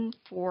room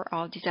for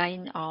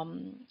design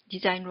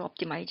rule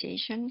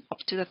optimization up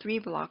to the 3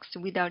 blocks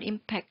without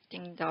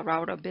impacting the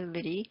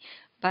routability,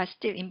 but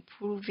still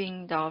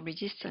improving the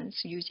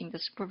resistance using the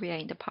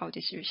supervia in the power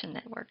distribution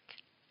network.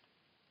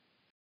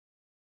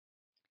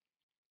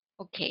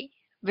 Okay,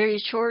 very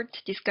short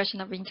discussion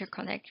of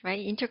interconnect,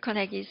 right?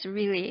 Interconnect is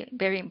really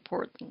very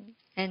important,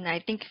 and I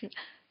think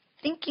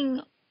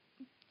thinking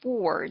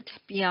forward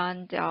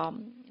beyond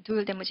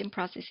dual damaging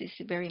process is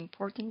very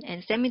important,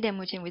 and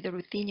semi-damaging with the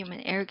ruthenium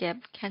and air gap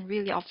can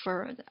really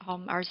offer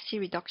RC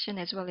reduction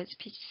as well as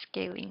pitch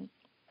scaling.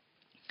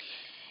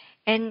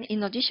 And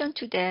in addition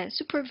to that,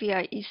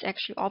 supervia is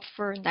actually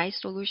offer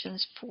nice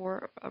solutions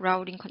for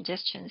routing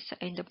congestions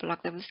in the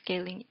block level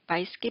scaling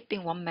by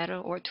skipping 1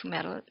 metal or 2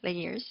 metal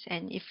layers.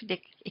 And if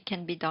it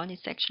can be done,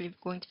 it's actually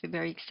going to be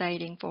very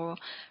exciting for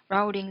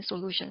routing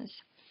solutions.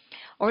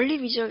 Early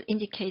result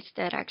indicates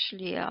that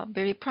actually a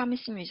very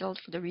promising result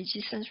for the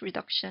resistance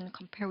reduction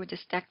compared with the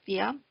stack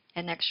via,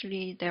 and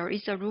actually there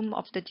is a room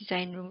of the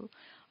design room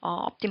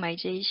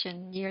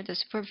optimization near the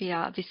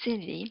supervia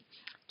vicinity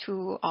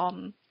to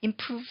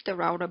improve the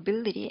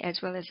routability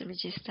as well as the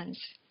resistance.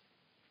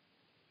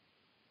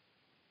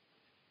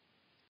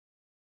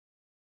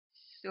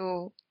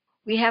 So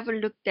we have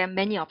looked at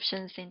many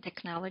options in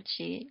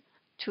technology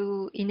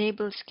to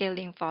enable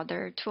scaling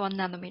further to 1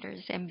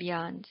 nanometers and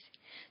beyond.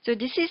 So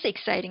this is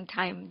exciting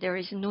time. There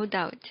is no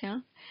doubt.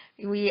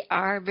 We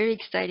are very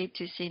excited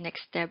to see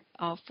next step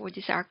for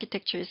these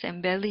architectures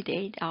and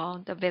validate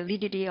the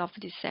validity of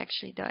this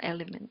actually the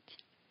element.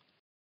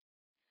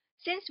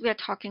 Since we are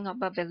talking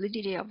about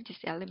validity of this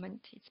element,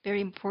 it's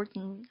very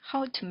important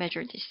how to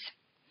measure this.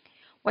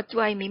 What do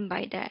I mean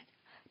by that?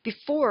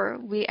 Before,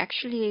 we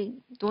actually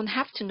don't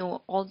have to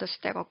know all the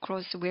stack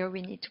across where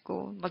we need to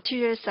go.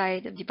 Material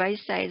side,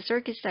 device side,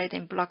 circuit side,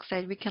 and block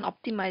side, we can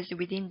optimize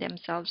within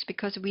themselves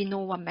because we know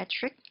one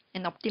metric,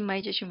 and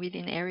optimization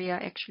within area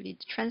actually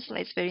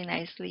translates very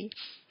nicely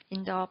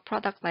in the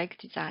product-like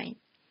design.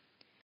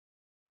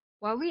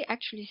 What we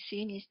actually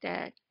seen is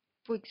that,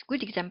 for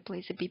good example,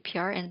 is a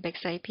BPR and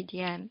backside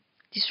PDM.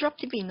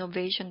 Disruptive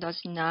innovation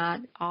does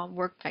not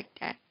work like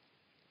that,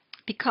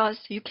 because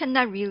you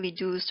cannot really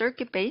do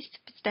circuit-based,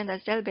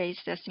 standard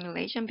cell-based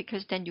simulation,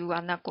 because then you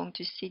are not going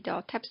to see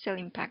the tap cell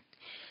impact.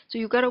 So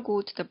you got to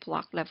go to the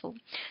block level.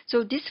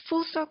 So this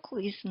full circle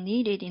is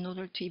needed in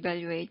order to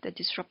evaluate the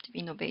disruptive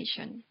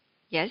innovation.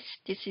 Yes,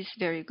 this is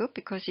very good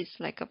because it's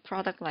like a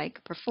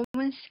product-like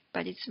performance,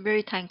 but it's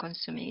very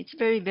time-consuming. It's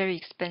very, very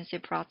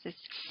expensive process.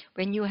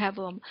 When you have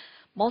a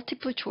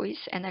multiple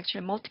choice and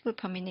actually multiple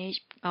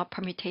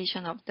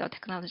permutation of the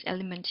technology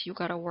elements you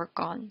got to work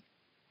on.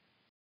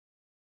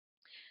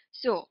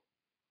 So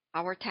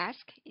our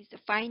task is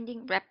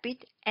finding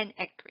rapid and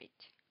accurate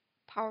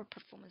power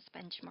performance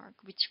benchmark,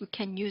 which we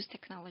can use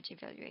technology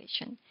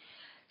evaluation.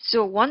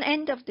 So one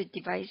end of the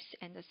device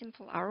and the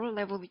simple RO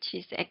level, which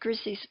is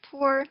accuracy is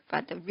poor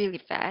but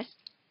really fast.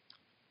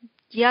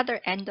 The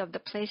other end of the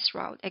place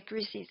route,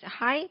 accuracy is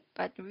high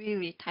but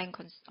really the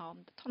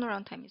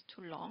turnaround time is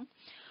too long.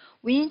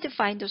 We need to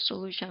find a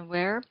solution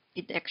where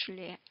it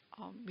actually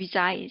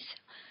resides.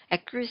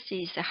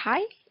 Accuracy is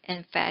high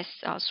and fast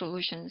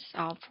solutions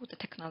for the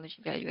technology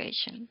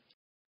evaluation.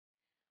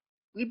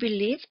 We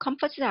believe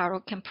composite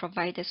arrow can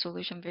provide a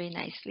solution very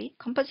nicely.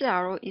 Composite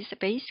arrow is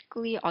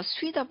basically a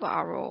suite of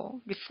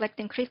arrow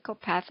reflecting critical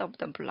path of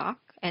the block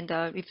and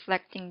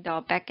reflecting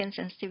the backend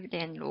sensitivity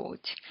and load.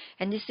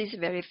 And this is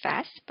very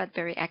fast but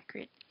very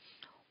accurate.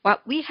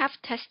 What we have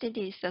tested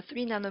is the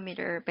 3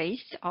 nanometer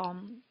based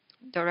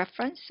the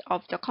reference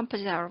of the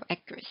composite arrow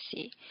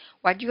accuracy.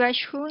 What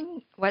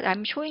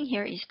I'm showing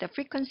here is the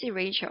frequency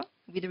ratio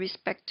with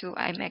respect to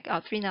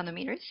IMEC 3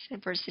 nanometers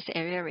versus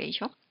area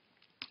ratio.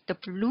 The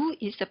blue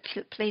is the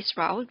place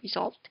route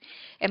result,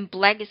 and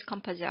black is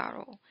composite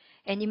arrow.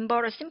 And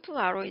inverter simple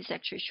arrow is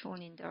actually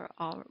shown in the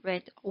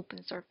red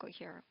open circle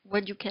here.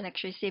 What you can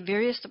actually see,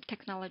 various of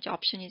technology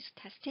option is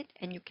tested,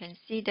 and you can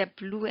see that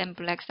blue and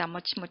blacks are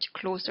much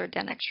closer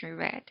than actually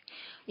red.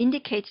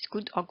 Indicates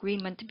good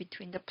agreement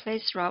between the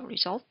place route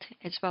result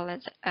as well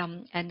as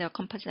and the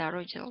composite arrow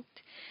result.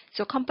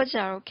 So composite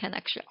arrow can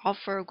actually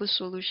offer a good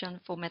solution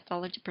for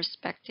methodology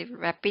perspective,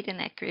 rapid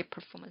and accurate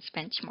performance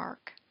benchmark.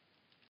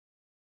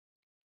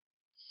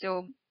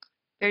 So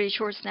very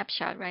short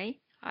snapshot, right?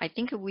 I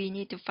think we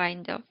need to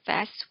find a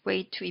fast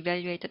way to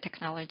evaluate the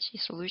technology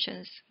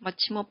solutions,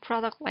 much more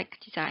product-like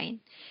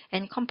design.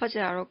 And Composite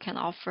Arrow can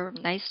offer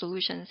nice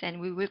solutions, and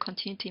we will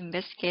continue to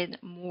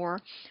investigate more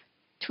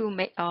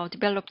to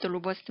develop the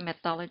robust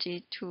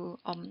methodology to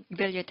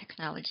evaluate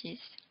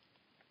technologies.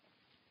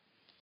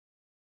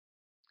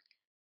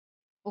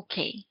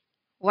 Okay.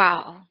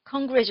 Wow.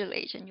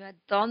 Congratulations. You are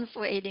done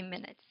for 80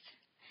 minutes.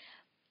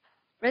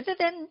 Rather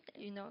than,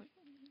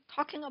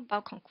 talking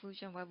about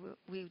conclusion, what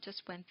we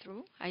just went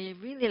through, I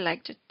really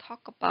like to talk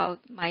about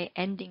my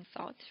ending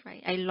thoughts,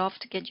 right? I love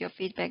to get your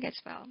feedback as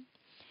well.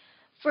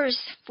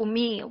 First, for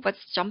me, what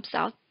jumps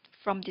out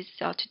from this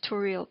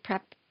tutorial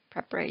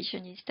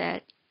preparation is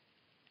that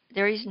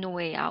there is no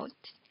way out.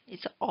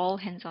 It's all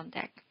hands on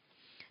deck.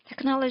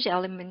 Technology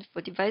element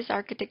for device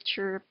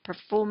architecture,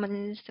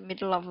 performance,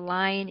 middle of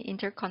line,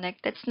 interconnect,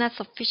 that's not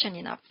sufficient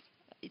enough.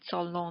 It's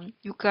all alone.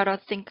 You gotta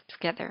think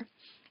together.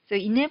 So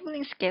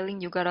enabling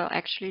scaling, you gotta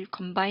actually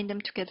combine them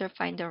together,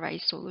 find the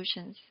right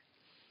solutions.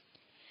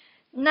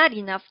 Not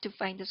enough to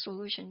find the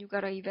solution, you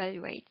gotta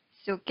evaluate.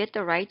 So get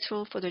the right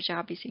tool for the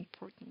job is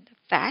important.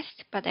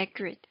 Fast but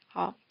accurate.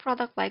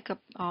 Product like a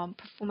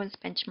performance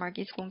benchmark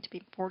is going to be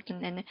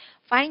important, and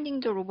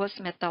finding the robust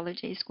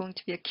methodology is going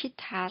to be a key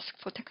task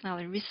for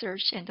technology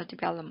research and the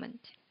development.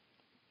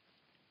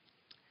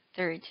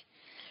 Third,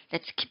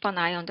 let's keep an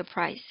eye on the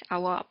price.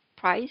 Our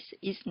price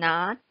is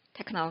not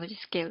technology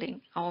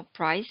scaling. Our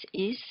price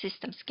is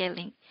system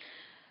scaling.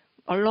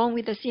 Along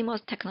with the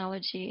CMOS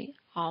technology,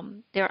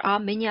 there are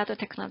many other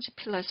technology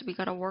pillars we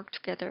gotta work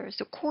together.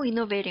 So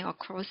co-innovating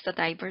across the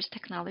diverse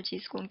technology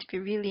is going to be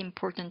a really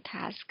important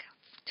task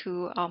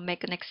to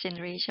make next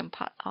generation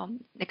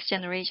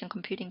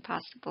computing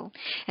possible,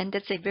 and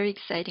that's a very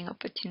exciting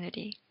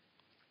opportunity.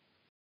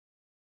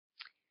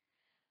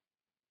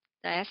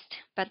 Last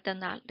but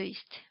not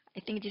least, I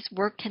think this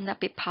work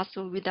cannot be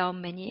possible without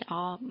many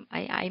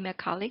IMEC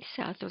colleagues.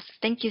 So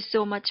thank you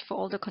so much for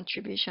all the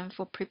contribution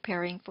for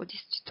preparing for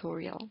this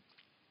tutorial.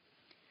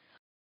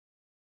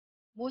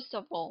 Most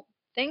of all,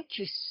 thank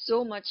you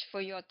so much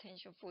for your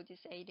attention for this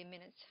 80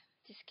 minutes.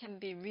 This can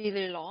be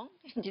really long,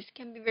 and this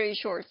can be very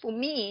short. For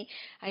me,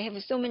 I have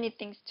so many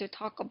things to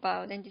talk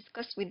about and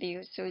discuss with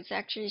you, so it's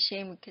actually a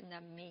shame we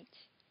cannot meet.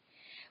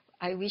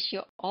 I wish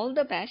you all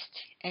the best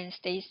and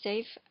stay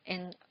safe,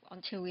 and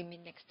until we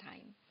meet next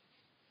time.